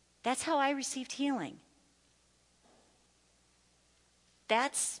 That's how I received healing.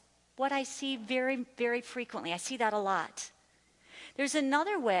 That's what I see very, very frequently. I see that a lot. There's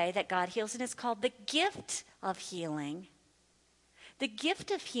another way that God heals, and it's called the gift of healing. The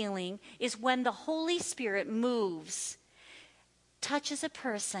gift of healing is when the Holy Spirit moves, touches a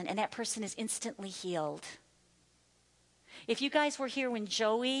person, and that person is instantly healed. If you guys were here when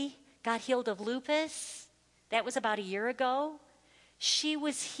Joey got healed of lupus, that was about a year ago, she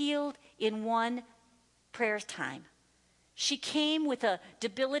was healed in one prayer time. She came with a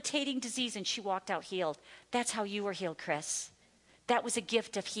debilitating disease and she walked out healed. That's how you were healed, Chris. That was a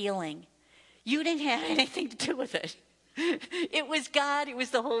gift of healing. You didn't have anything to do with it. It was God. It was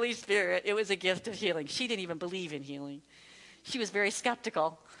the Holy Spirit. It was a gift of healing. She didn't even believe in healing. She was very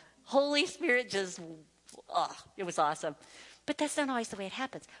skeptical. Holy Spirit just, it was awesome. But that's not always the way it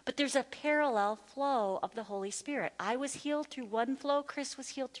happens. But there's a parallel flow of the Holy Spirit. I was healed through one flow. Chris was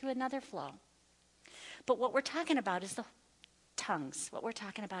healed through another flow. But what we're talking about is the tongues. What we're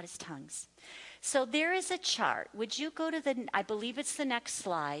talking about is tongues. So there is a chart. Would you go to I believe it's the next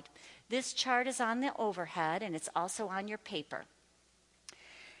slide. This chart is on the overhead, and it's also on your paper.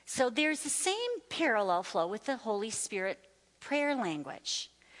 So there's the same parallel flow with the Holy Spirit prayer language.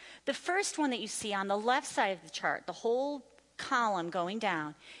 The first one that you see on the left side of the chart, the whole column going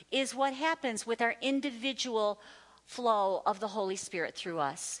down, is what happens with our individual flow of the Holy Spirit through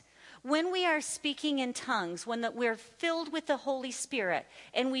us. When we are speaking in tongues, when we're filled with the Holy Spirit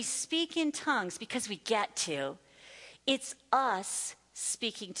and we speak in tongues because we get to, it's us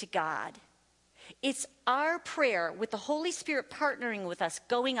speaking to God. It's our prayer with the Holy Spirit partnering with us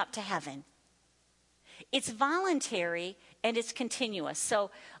going up to heaven. It's voluntary and it's continuous. So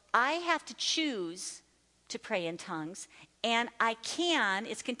I have to choose to pray in tongues, and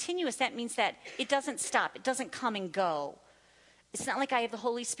it's continuous. That means that it doesn't stop. It doesn't come and go. It's not like I have the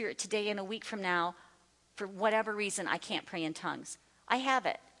Holy Spirit today and a week from now, for whatever reason, I can't pray in tongues. I have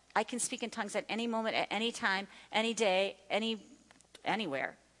it. I can speak in tongues at any moment, at any time, any day,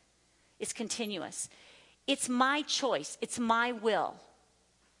 anywhere. It's continuous. It's my choice. It's my will.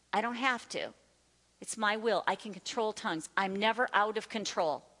 I don't have to. It's my will. I can control tongues. I'm never out of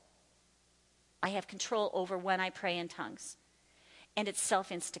control. I have control over when I pray in tongues. And it's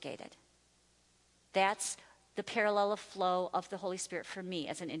self-instigated. That's the parallel of flow of the Holy Spirit for me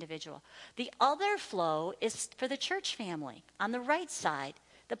as an individual. The other flow is for the church family. On the right side,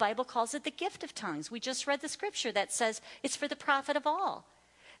 the Bible calls it the gift of tongues. We just read the scripture that says it's for the profit of all,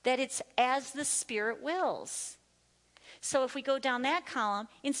 that it's as the Spirit wills. So if we go down that column,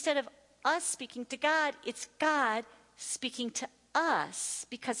 instead of us speaking to God, it's God speaking to us,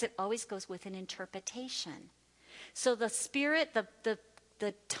 because it always goes with an interpretation. So the Spirit, the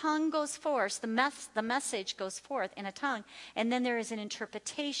the tongue goes forth, the message goes forth in a tongue, and then there is an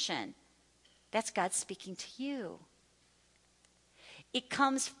interpretation. That's God speaking to you. It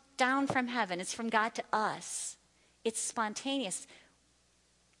comes down from heaven. It's from God to us. It's spontaneous.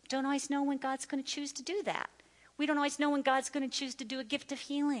 Don't always know when God's going to choose to do that. We don't always know when God's going to choose to do a gift of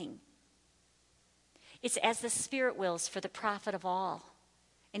healing. It's as the Spirit wills for the profit of all.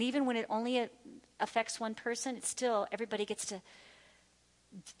 And even when it only affects one person, it's still, everybody gets to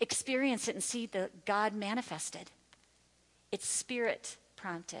experience it and see the God manifested. It's Spirit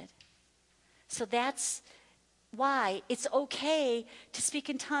prompted. So that's why it's okay to speak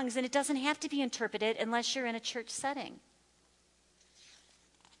in tongues, and it doesn't have to be interpreted unless you're in a church setting.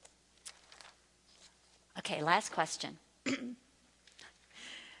 Okay, last question.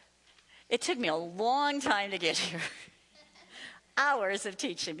 It took me a long time to get here. Hours of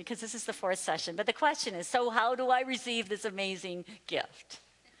teaching, because this is the 4th session. But the question is, so how do I receive this amazing gift?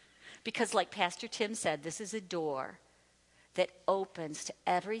 Because like Pastor Tim said, this is a door that opens to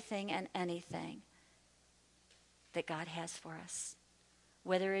everything and anything that God has for us.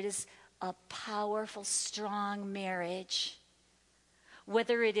 Whether it is a powerful, strong marriage,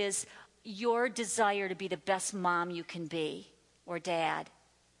 whether it is your desire to be the best mom you can be, or dad,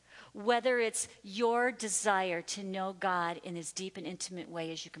 whether it's your desire to know God in as deep and intimate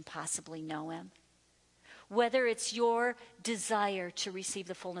way as you can possibly know him, whether it's your desire to receive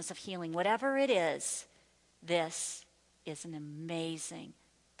the fullness of healing, whatever it is, this is an amazing,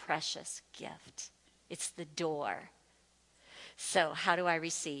 precious gift. It's the door. So how do I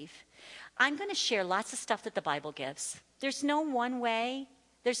receive? I'm going to share lots of stuff that the Bible gives. There's no one way.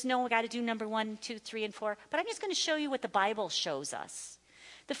 There's no, got to do number 1, 2, 3, and 4. But I'm just going to show you what the Bible shows us.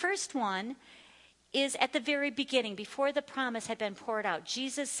 The first one is at the very beginning, before the promise had been poured out.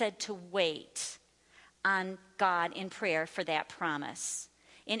 Jesus said to wait on God in prayer for that promise.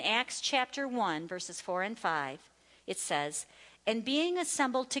 In Acts chapter 1, verses 4 and 5, it says, "And being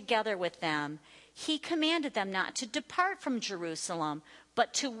assembled together with them, he commanded them not to depart from Jerusalem,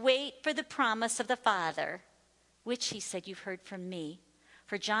 but to wait for the promise of the Father, which he said, you've heard from me.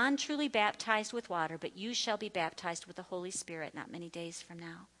 For John truly baptized with water, but you shall be baptized with the Holy Spirit not many days from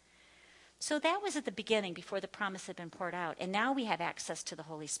now." So that was at the beginning, before the promise had been poured out. And now we have access to the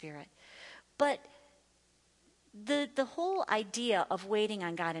Holy Spirit. But the whole idea of waiting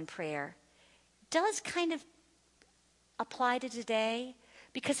on God in prayer does kind of apply to today,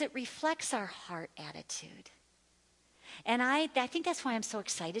 because it reflects our heart attitude. And I think that's why I'm so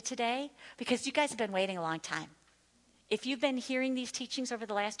excited today, because you guys have been waiting a long time. If you've been hearing these teachings over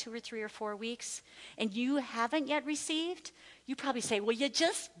the last 2 or 3 or 4 weeks and you haven't yet received, you probably say, well, you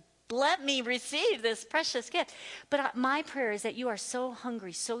just let me receive this precious gift. But my prayer is that you are so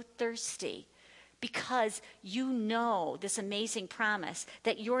hungry, so thirsty, because you know this amazing promise,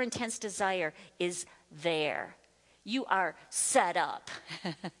 that your intense desire is there. You are set up.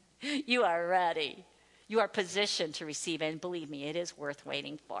 You are ready. You are positioned to receive it. And believe me, it is worth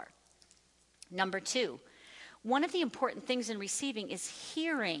waiting for. Number 2, one of the important things in receiving is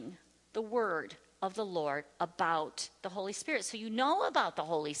hearing the word of the Lord about the Holy Spirit. So you know about the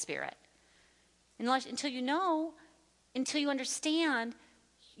Holy Spirit. Until you understand,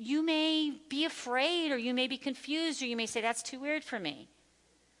 you may be afraid, or you may be confused, or you may say, that's too weird for me.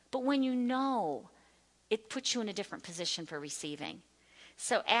 But when you know, it puts you in a different position for receiving.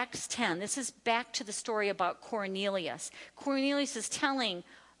 So Acts 10, this is back to the story about Cornelius. Cornelius is telling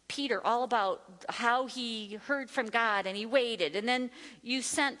Peter all about how he heard from God, and he waited, and then he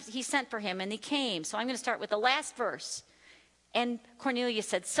sent for him, and he came. So I'm going to start with the last verse. And Cornelius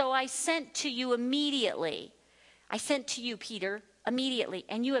said, "So I sent to you immediately. I sent to you, Peter, immediately,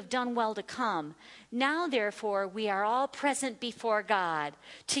 and you have done well to come. Now, therefore, we are all present before God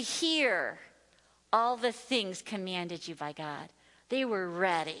to hear all the things commanded you by God." They were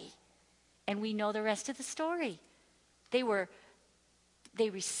ready. And we know the rest of the story. They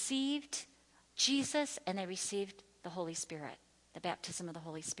received Jesus, and they received the Holy Spirit, the baptism of the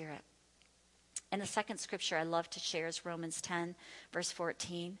Holy Spirit. And the second scripture I love to share is Romans 10, verse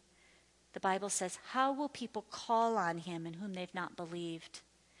 14. The Bible says, "How will people call on him in whom they've not believed?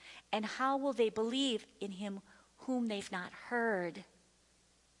 And how will they believe in him whom they've not heard?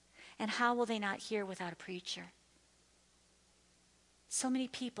 And how will they not hear without a preacher?" So many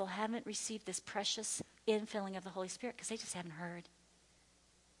people haven't received this precious infilling of the Holy Spirit because they just haven't heard.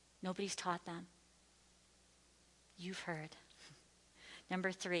 Nobody's taught them. You've heard.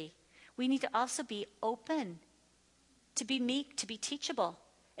 Number 3, we need to also be open, to be meek, to be teachable,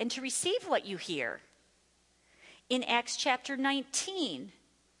 and to receive what you hear. In Acts chapter 19,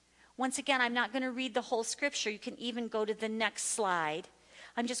 once again, I'm not going to read the whole scripture. You can even go to the next slide.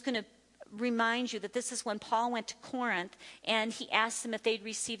 I'm just going to remind you that this is when Paul went to Corinth, and he asked them if they'd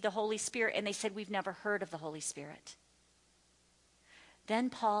received the Holy Spirit, and they said, we've never heard of the Holy Spirit. Then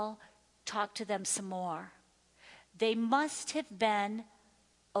Paul talked to them some more. They must have been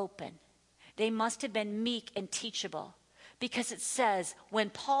open. They must have been meek and teachable, because it says, when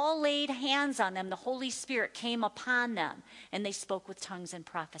Paul laid hands on them, the Holy Spirit came upon them, and they spoke with tongues and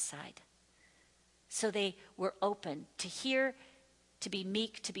prophesied. So they were open to hear, to be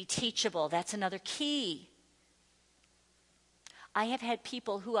meek, to be teachable. That's another key. I have had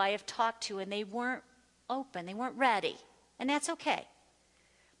people who I have talked to, and they weren't open, they weren't ready, and that's okay.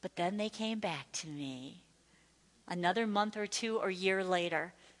 But then they came back to me another month or two or year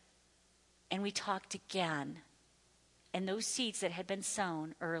later, and we talked again. And those seeds that had been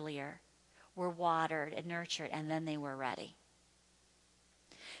sown earlier were watered and nurtured, and then they were ready.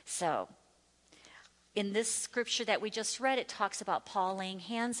 So, in this scripture that we just read, it talks about Paul laying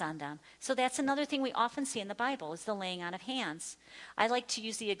hands on them. So that's another thing we often see in the Bible, is the laying on of hands. I like to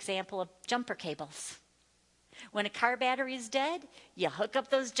use the example of jumper cables. When a car battery is dead, you hook up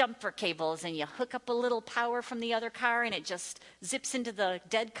those jumper cables, and you hook up a little power from the other car, and it just zips into the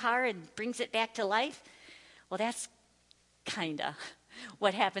dead car and brings it back to life. Well, that's kind of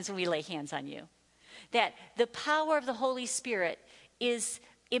what happens when we lay hands on you. That the power of the Holy Spirit is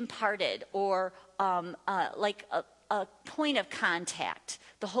imparted, or like a point of contact.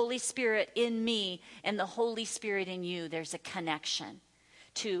 The Holy Spirit in me and the Holy Spirit in you, there's a connection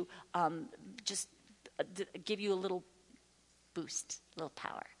to just give you a little boost, a little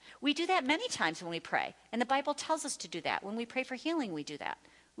power. We do that many times when we pray, and the Bible tells us to do that. When we pray for healing, we do that.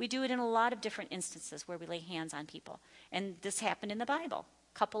 We do it in a lot of different instances where we lay hands on people, and this happened in the Bible.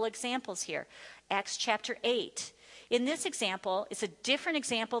 Couple examples here. Acts chapter 8. In this example, it's a different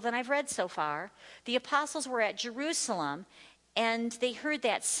example than I've read so far. The apostles were at Jerusalem, and they heard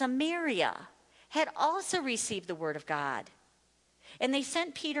that Samaria had also received the word of God. And they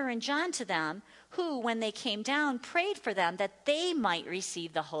sent Peter and John to them, who, when they came down, prayed for them that they might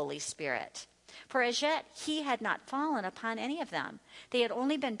receive the Holy Spirit. For as yet he had not fallen upon any of them. They had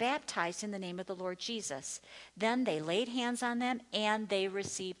only been baptized in the name of the Lord Jesus. Then they laid hands on them, and they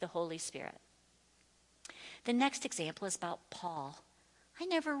received the Holy Spirit. The next example is about Paul. I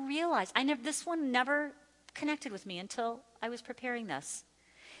never realized, this one never connected with me until I was preparing this.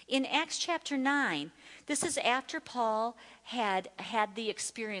 In Acts chapter 9, this is after Paul had the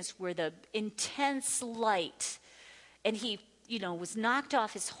experience where the intense light, and he was knocked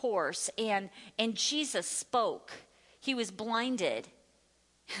off his horse, and Jesus spoke. He was blinded.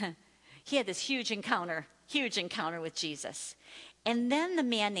 He had this huge encounter with Jesus. And then the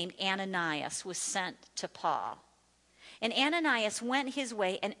man named Ananias was sent to Paul. And Ananias went his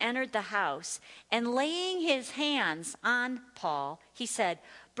way and entered the house, and laying his hands on Paul, he said,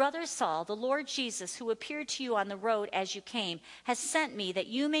 "Brother Saul, the Lord Jesus, who appeared to you on the road as you came, has sent me that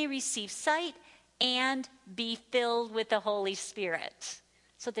you may receive sight and be filled with the Holy Spirit."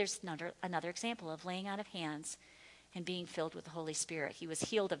 So there's another example of laying out of hands and being filled with the Holy Spirit. He was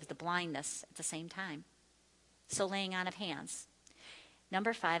healed of the blindness at the same time. So laying on of hands.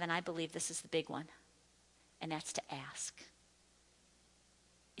 Number 5, and I believe this is the big one, and that's to ask.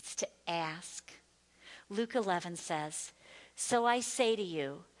 It's to ask. Luke 11 says, "So I say to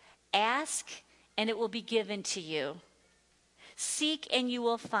you, ask and it will be given to you. Seek and you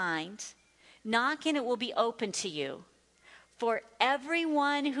will find. Knock and it will be open to you. For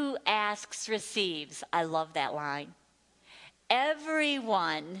everyone who asks receives." I love that line.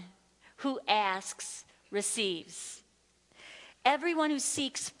 Everyone who asks receives. Everyone who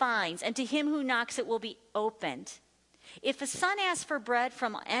seeks finds, and to him who knocks it will be opened. If a son asks for bread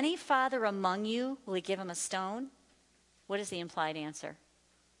from any father among you, will he give him a stone? What is the implied answer?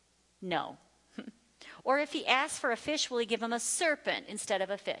 No. Or if he asks for a fish, will he give him a serpent instead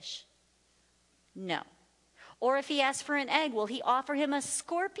of a fish? No. Or if he asks for an egg, will he offer him a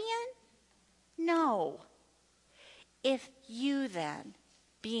scorpion? No. If you then,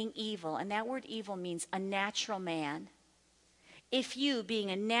 being evil, and that word evil means a natural man, if you,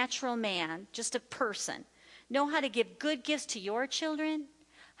 being a natural man, just a person, know how to give good gifts to your children,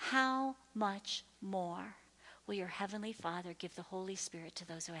 how much more will your heavenly Father give the Holy Spirit to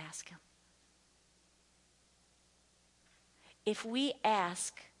those who ask him? If we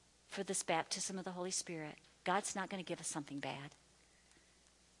ask for this baptism of the Holy Spirit, God's not going to give us something bad.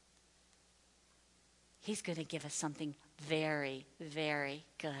 He's going to give us something very, very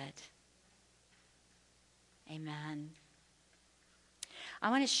good. Amen. I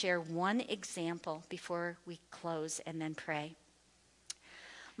want to share one example before we close and then pray.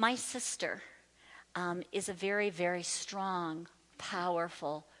 My sister is a very, very strong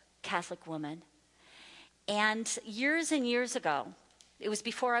powerful Catholic woman. And years ago, it was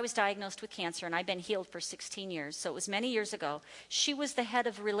before I was diagnosed with cancer, and I've been healed for 16 years, so it was many years ago. She was the head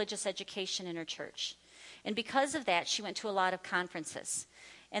of religious education in her church. And because of that, she went to a lot of conferences.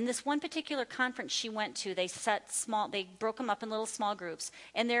 And this one particular conference she went to, they broke them up in little small groups,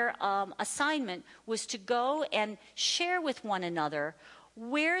 and their assignment was to go and share with one another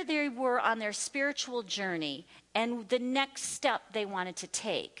where they were on their spiritual journey and the next step they wanted to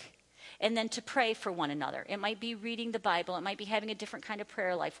take. And then to pray for one another. It might be reading the Bible. It might be having a different kind of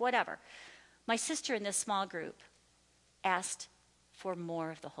prayer life, whatever. My sister in this small group asked for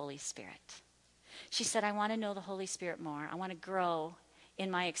more of the Holy Spirit. She said, I want to know the Holy Spirit more. I want to grow in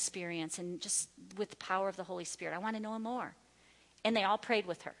my experience and just with the power of the Holy Spirit. I want to know him more. And they all prayed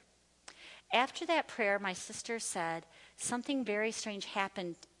with her. After that prayer, my sister said something very strange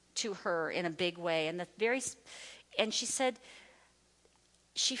happened to her in a big way. And she said,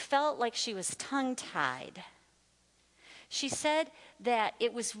 she felt like she was tongue-tied. She said that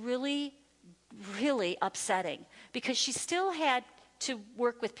it was really, really upsetting because she still had to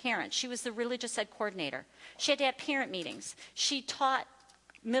work with parents. She was the religious ed coordinator. She had to have parent meetings. She taught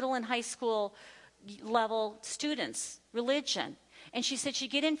middle and high school level students religion. And she said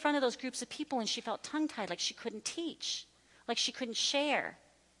she'd get in front of those groups of people and she felt tongue-tied, like she couldn't teach, like she couldn't share.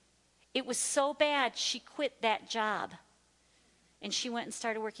 It was so bad, she quit that job. And she went and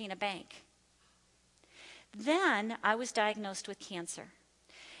started working in a bank. Then I was diagnosed with cancer.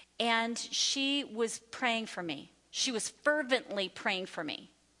 And she was praying for me. She was fervently praying for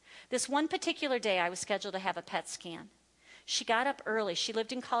me. This one particular day, I was scheduled to have a PET scan. She got up early. She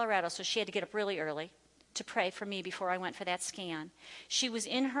lived in Colorado, so she had to get up really early to pray for me before I went for that scan. She was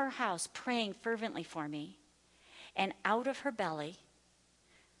in her house praying fervently for me. And out of her belly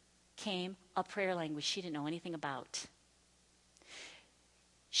came a prayer language she didn't know anything about.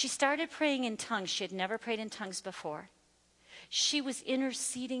 She started praying in tongues. She had never prayed in tongues before. She was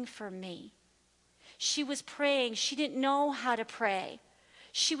interceding for me. She was praying. She didn't know how to pray.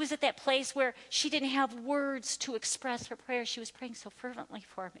 She was at that place where she didn't have words to express her prayer. She was praying so fervently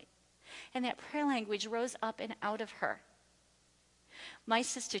for me. And that prayer language rose up and out of her. My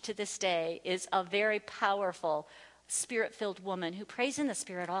sister to this day is a very powerful, spirit-filled woman who prays in the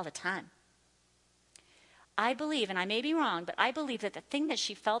Spirit all the time. I believe, and I may be wrong, but I believe that the thing that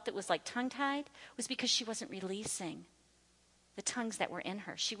she felt that was like tongue-tied was because she wasn't releasing the tongues that were in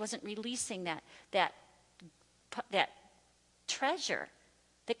her. She wasn't releasing that treasure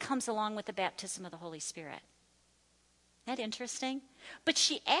that comes along with the baptism of the Holy Spirit. Isn't that interesting? But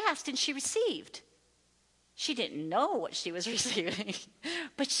she asked and she received. She didn't know what she was receiving,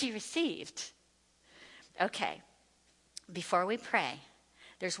 but she received. Okay, before we pray,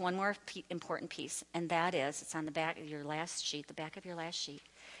 there's one more important piece, and that is, it's on the back of your last sheet,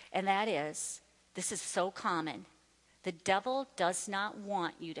 and that is, this is so common. The devil does not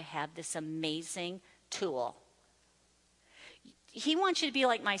want you to have this amazing tool. He wants you to be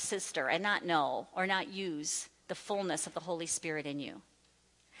like my sister and not know or not use the fullness of the Holy Spirit in you.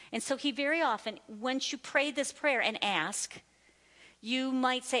 And so he very often, once you pray this prayer and ask, you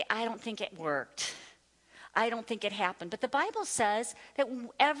might say, I don't think it worked. I don't think it happened. But the Bible says that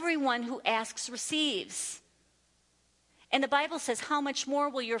everyone who asks receives. And the Bible says, how much more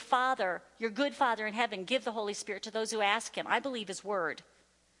will your Father, your good Father in heaven, give the Holy Spirit to those who ask him? I believe his word.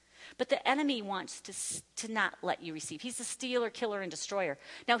 But the enemy wants to not let you receive. He's a stealer, killer, and destroyer.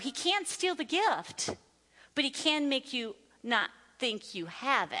 Now, he can't steal the gift, but he can make you not think you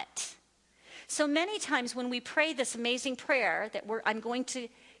have it. So many times when we pray this amazing prayer that I'm going to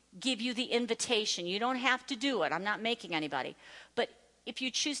give you the invitation. You don't have to do it. I'm not making anybody. But if you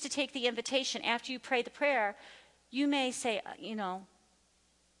choose to take the invitation after you pray the prayer, you may say,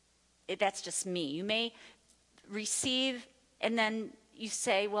 that's just me. You may receive and then you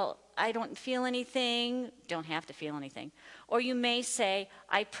say, well, I don't feel anything. Don't have to feel anything. Or you may say,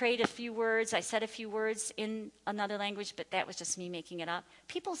 I prayed a few words. I said a few words in another language, but that was just me making it up.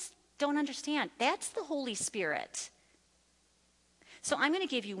 People don't understand. That's the Holy Spirit. So I'm going to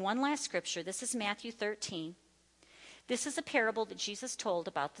give you one last scripture. This is Matthew 13. This is a parable that Jesus told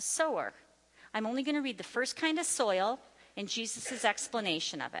about the sower. I'm only going to read the first kind of soil and Jesus'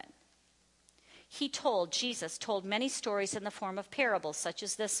 explanation of it. Jesus told many stories in the form of parables, such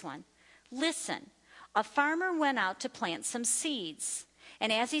as this one. Listen, a farmer went out to plant some seeds.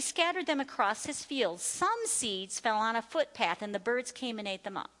 And as he scattered them across his fields, some seeds fell on a footpath and the birds came and ate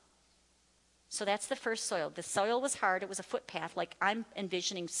them up. So that's the first soil. The soil was hard. It was a footpath, like I'm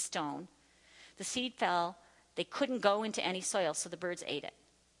envisioning stone. The seed fell. They couldn't go into any soil, so the birds ate it.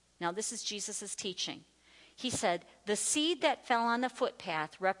 Now, this is Jesus' teaching. He said, the seed that fell on the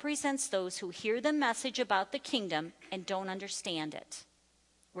footpath represents those who hear the message about the kingdom and don't understand it.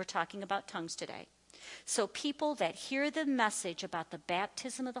 We're talking about tongues today. So people that hear the message about the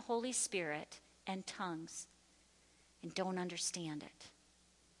baptism of the Holy Spirit and tongues and don't understand it.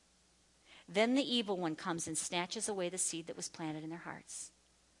 Then the evil one comes and snatches away the seed that was planted in their hearts.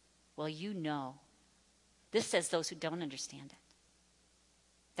 Well, you know. This says those who don't understand it.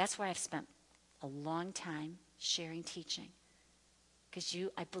 That's why I've spent a long time sharing teaching. Because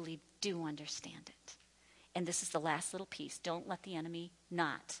you, I believe, do understand it. And this is the last little piece. Don't let the enemy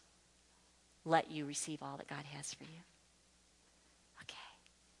not let you receive all that God has for you. Okay.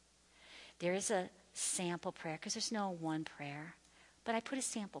 There is a sample prayer, because there's no one prayer. But I put a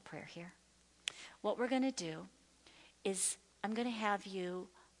sample prayer here. What we're going to do is I'm going to have you,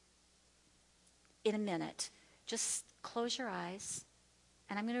 in a minute, just close your eyes,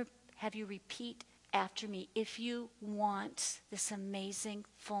 and I'm going to have you repeat after me if you want this amazing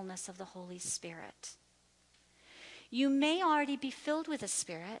fullness of the Holy Spirit. You may already be filled with the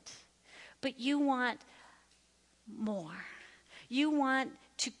Spirit, but you want more. You want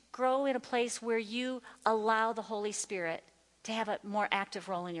to grow in a place where you allow the Holy Spirit to have a more active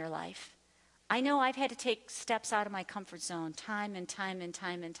role in your life. I know I've had to take steps out of my comfort zone time and time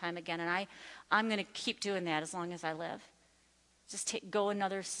again, and I'm going to keep doing that as long as I live. Just go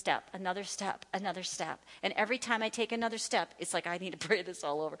another step. And every time I take another step, it's like I need to pray this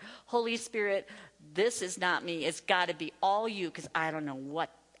all over. Holy Spirit, this is not me. It's got to be all you, because I don't know what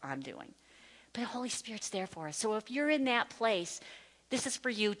I'm doing. But the Holy Spirit's there for us. So if you're in that place, this is for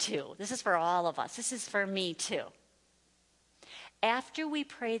you too. This is for all of us. This is for me too. After we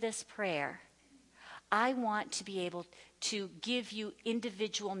pray this prayer, I want to be able to give you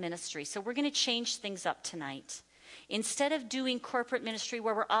individual ministry. So we're going to change things up tonight. Instead of doing corporate ministry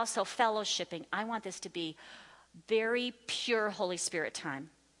where we're also fellowshipping, I want this to be very pure Holy Spirit time.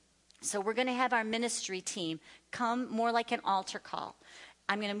 So we're going to have our ministry team come more like an altar call.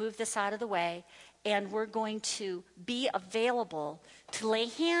 I'm going to move this out of the way, and we're going to be available to lay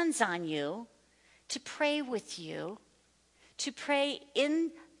hands on you, to pray with you, to pray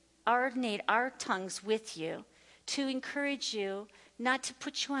in our tongues with you, to encourage you, not to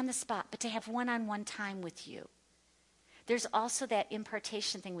put you on the spot, but to have one-on-one time with you. There's also that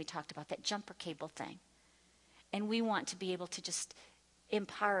impartation thing we talked about, that jumper cable thing. And we want to be able to just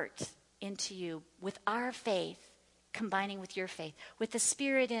impart into you with our faith, combining with your faith, with the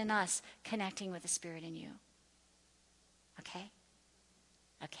Spirit in us, connecting with the Spirit in you. Okay?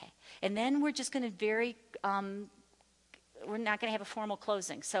 Okay. And then we're just going to we're not going to have a formal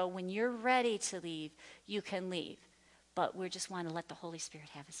closing. So when you're ready to leave, you can leave. But we just want to let the Holy Spirit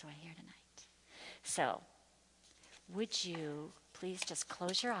have his way here tonight. So, would you please just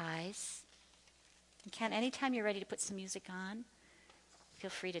close your eyes? And Ken, anytime you're ready to put some music on,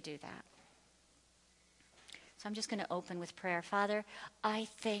 feel free to do that. So I'm just going to open with prayer. Father, I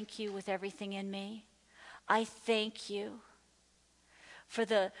thank you with everything in me. I thank you for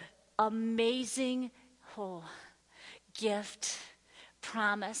the amazing gift,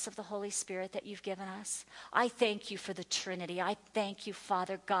 promise of the Holy Spirit that you've given us. I thank you for the Trinity. I thank you,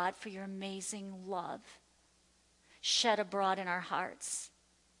 Father God, for your amazing love shed abroad in our hearts.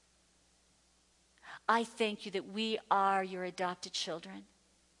 I thank you that we are your adopted children.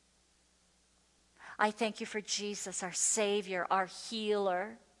 I thank you for Jesus, our Savior, our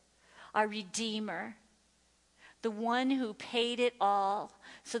healer, our Redeemer, the one who paid it all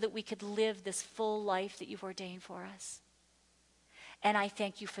so that we could live this full life that you've ordained for us. And I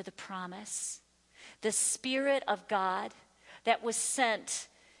thank you for the promise, the Spirit of God that was sent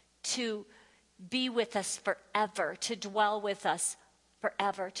to be with us forever, to dwell with us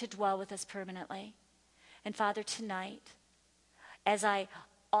forever, to dwell with us permanently. And Father, tonight, as I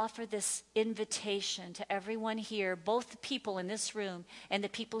offer this invitation to everyone here, both the people in this room and the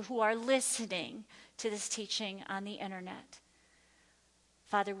people who are listening to this teaching on the internet,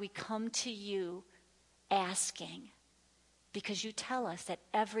 Father, we come to you asking, because you tell us that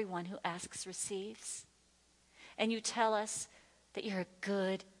everyone who asks receives. And you tell us that you're a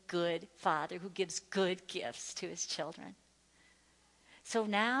good, good Father who gives good gifts to his children. So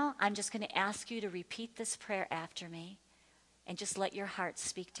now I'm just going to ask you to repeat this prayer after me and just let your heart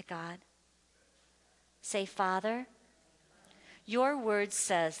speak to God. Say, Father, your word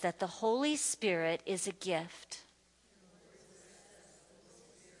says that the Holy Spirit is a gift.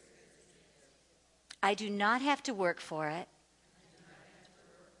 I do not have to work for it.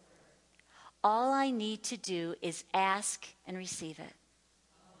 All I need to do is ask and receive it.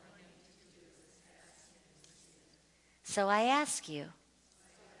 So I ask you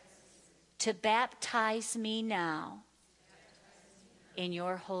to baptize me now in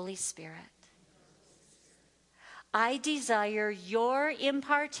your Holy Spirit. I desire your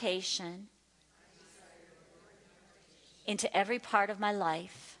impartation into every part of my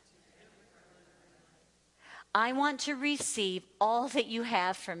life. I want to receive all that you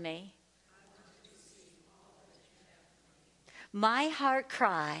have for me. My heart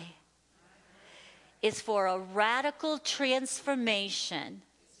cry is for a radical transformation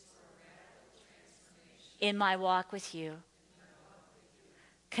in my walk with you.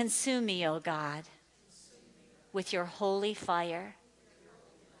 Consume me, O God, with your holy fire.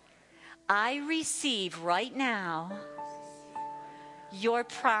 I receive right now your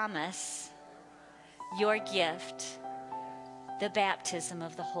promise, your gift, the baptism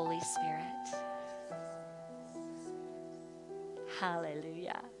of the Holy Spirit.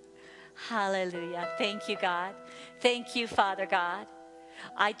 Hallelujah. Hallelujah. Thank you, God. Thank you, Father God.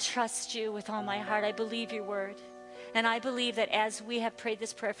 I trust you with all my heart. I believe your word. And I believe that as we have prayed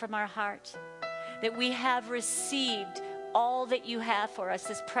this prayer from our heart, that we have received all that you have for us,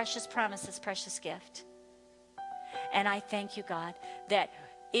 this precious promise, this precious gift. And I thank you, God, that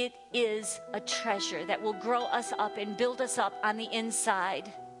it is a treasure that will grow us up and build us up on the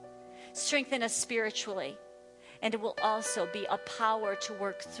inside, strengthen us spiritually, and it will also be a power to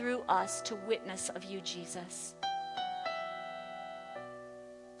work through us to witness of you, Jesus.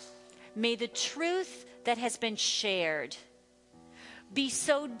 May the truth that has been shared be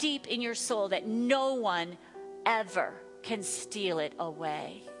so deep in your soul that no one ever can steal it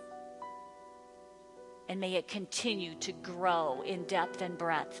away. And may it continue to grow in depth and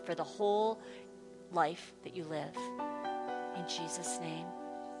breadth for the whole life that you live. In Jesus' name,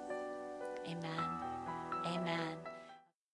 amen. Amen.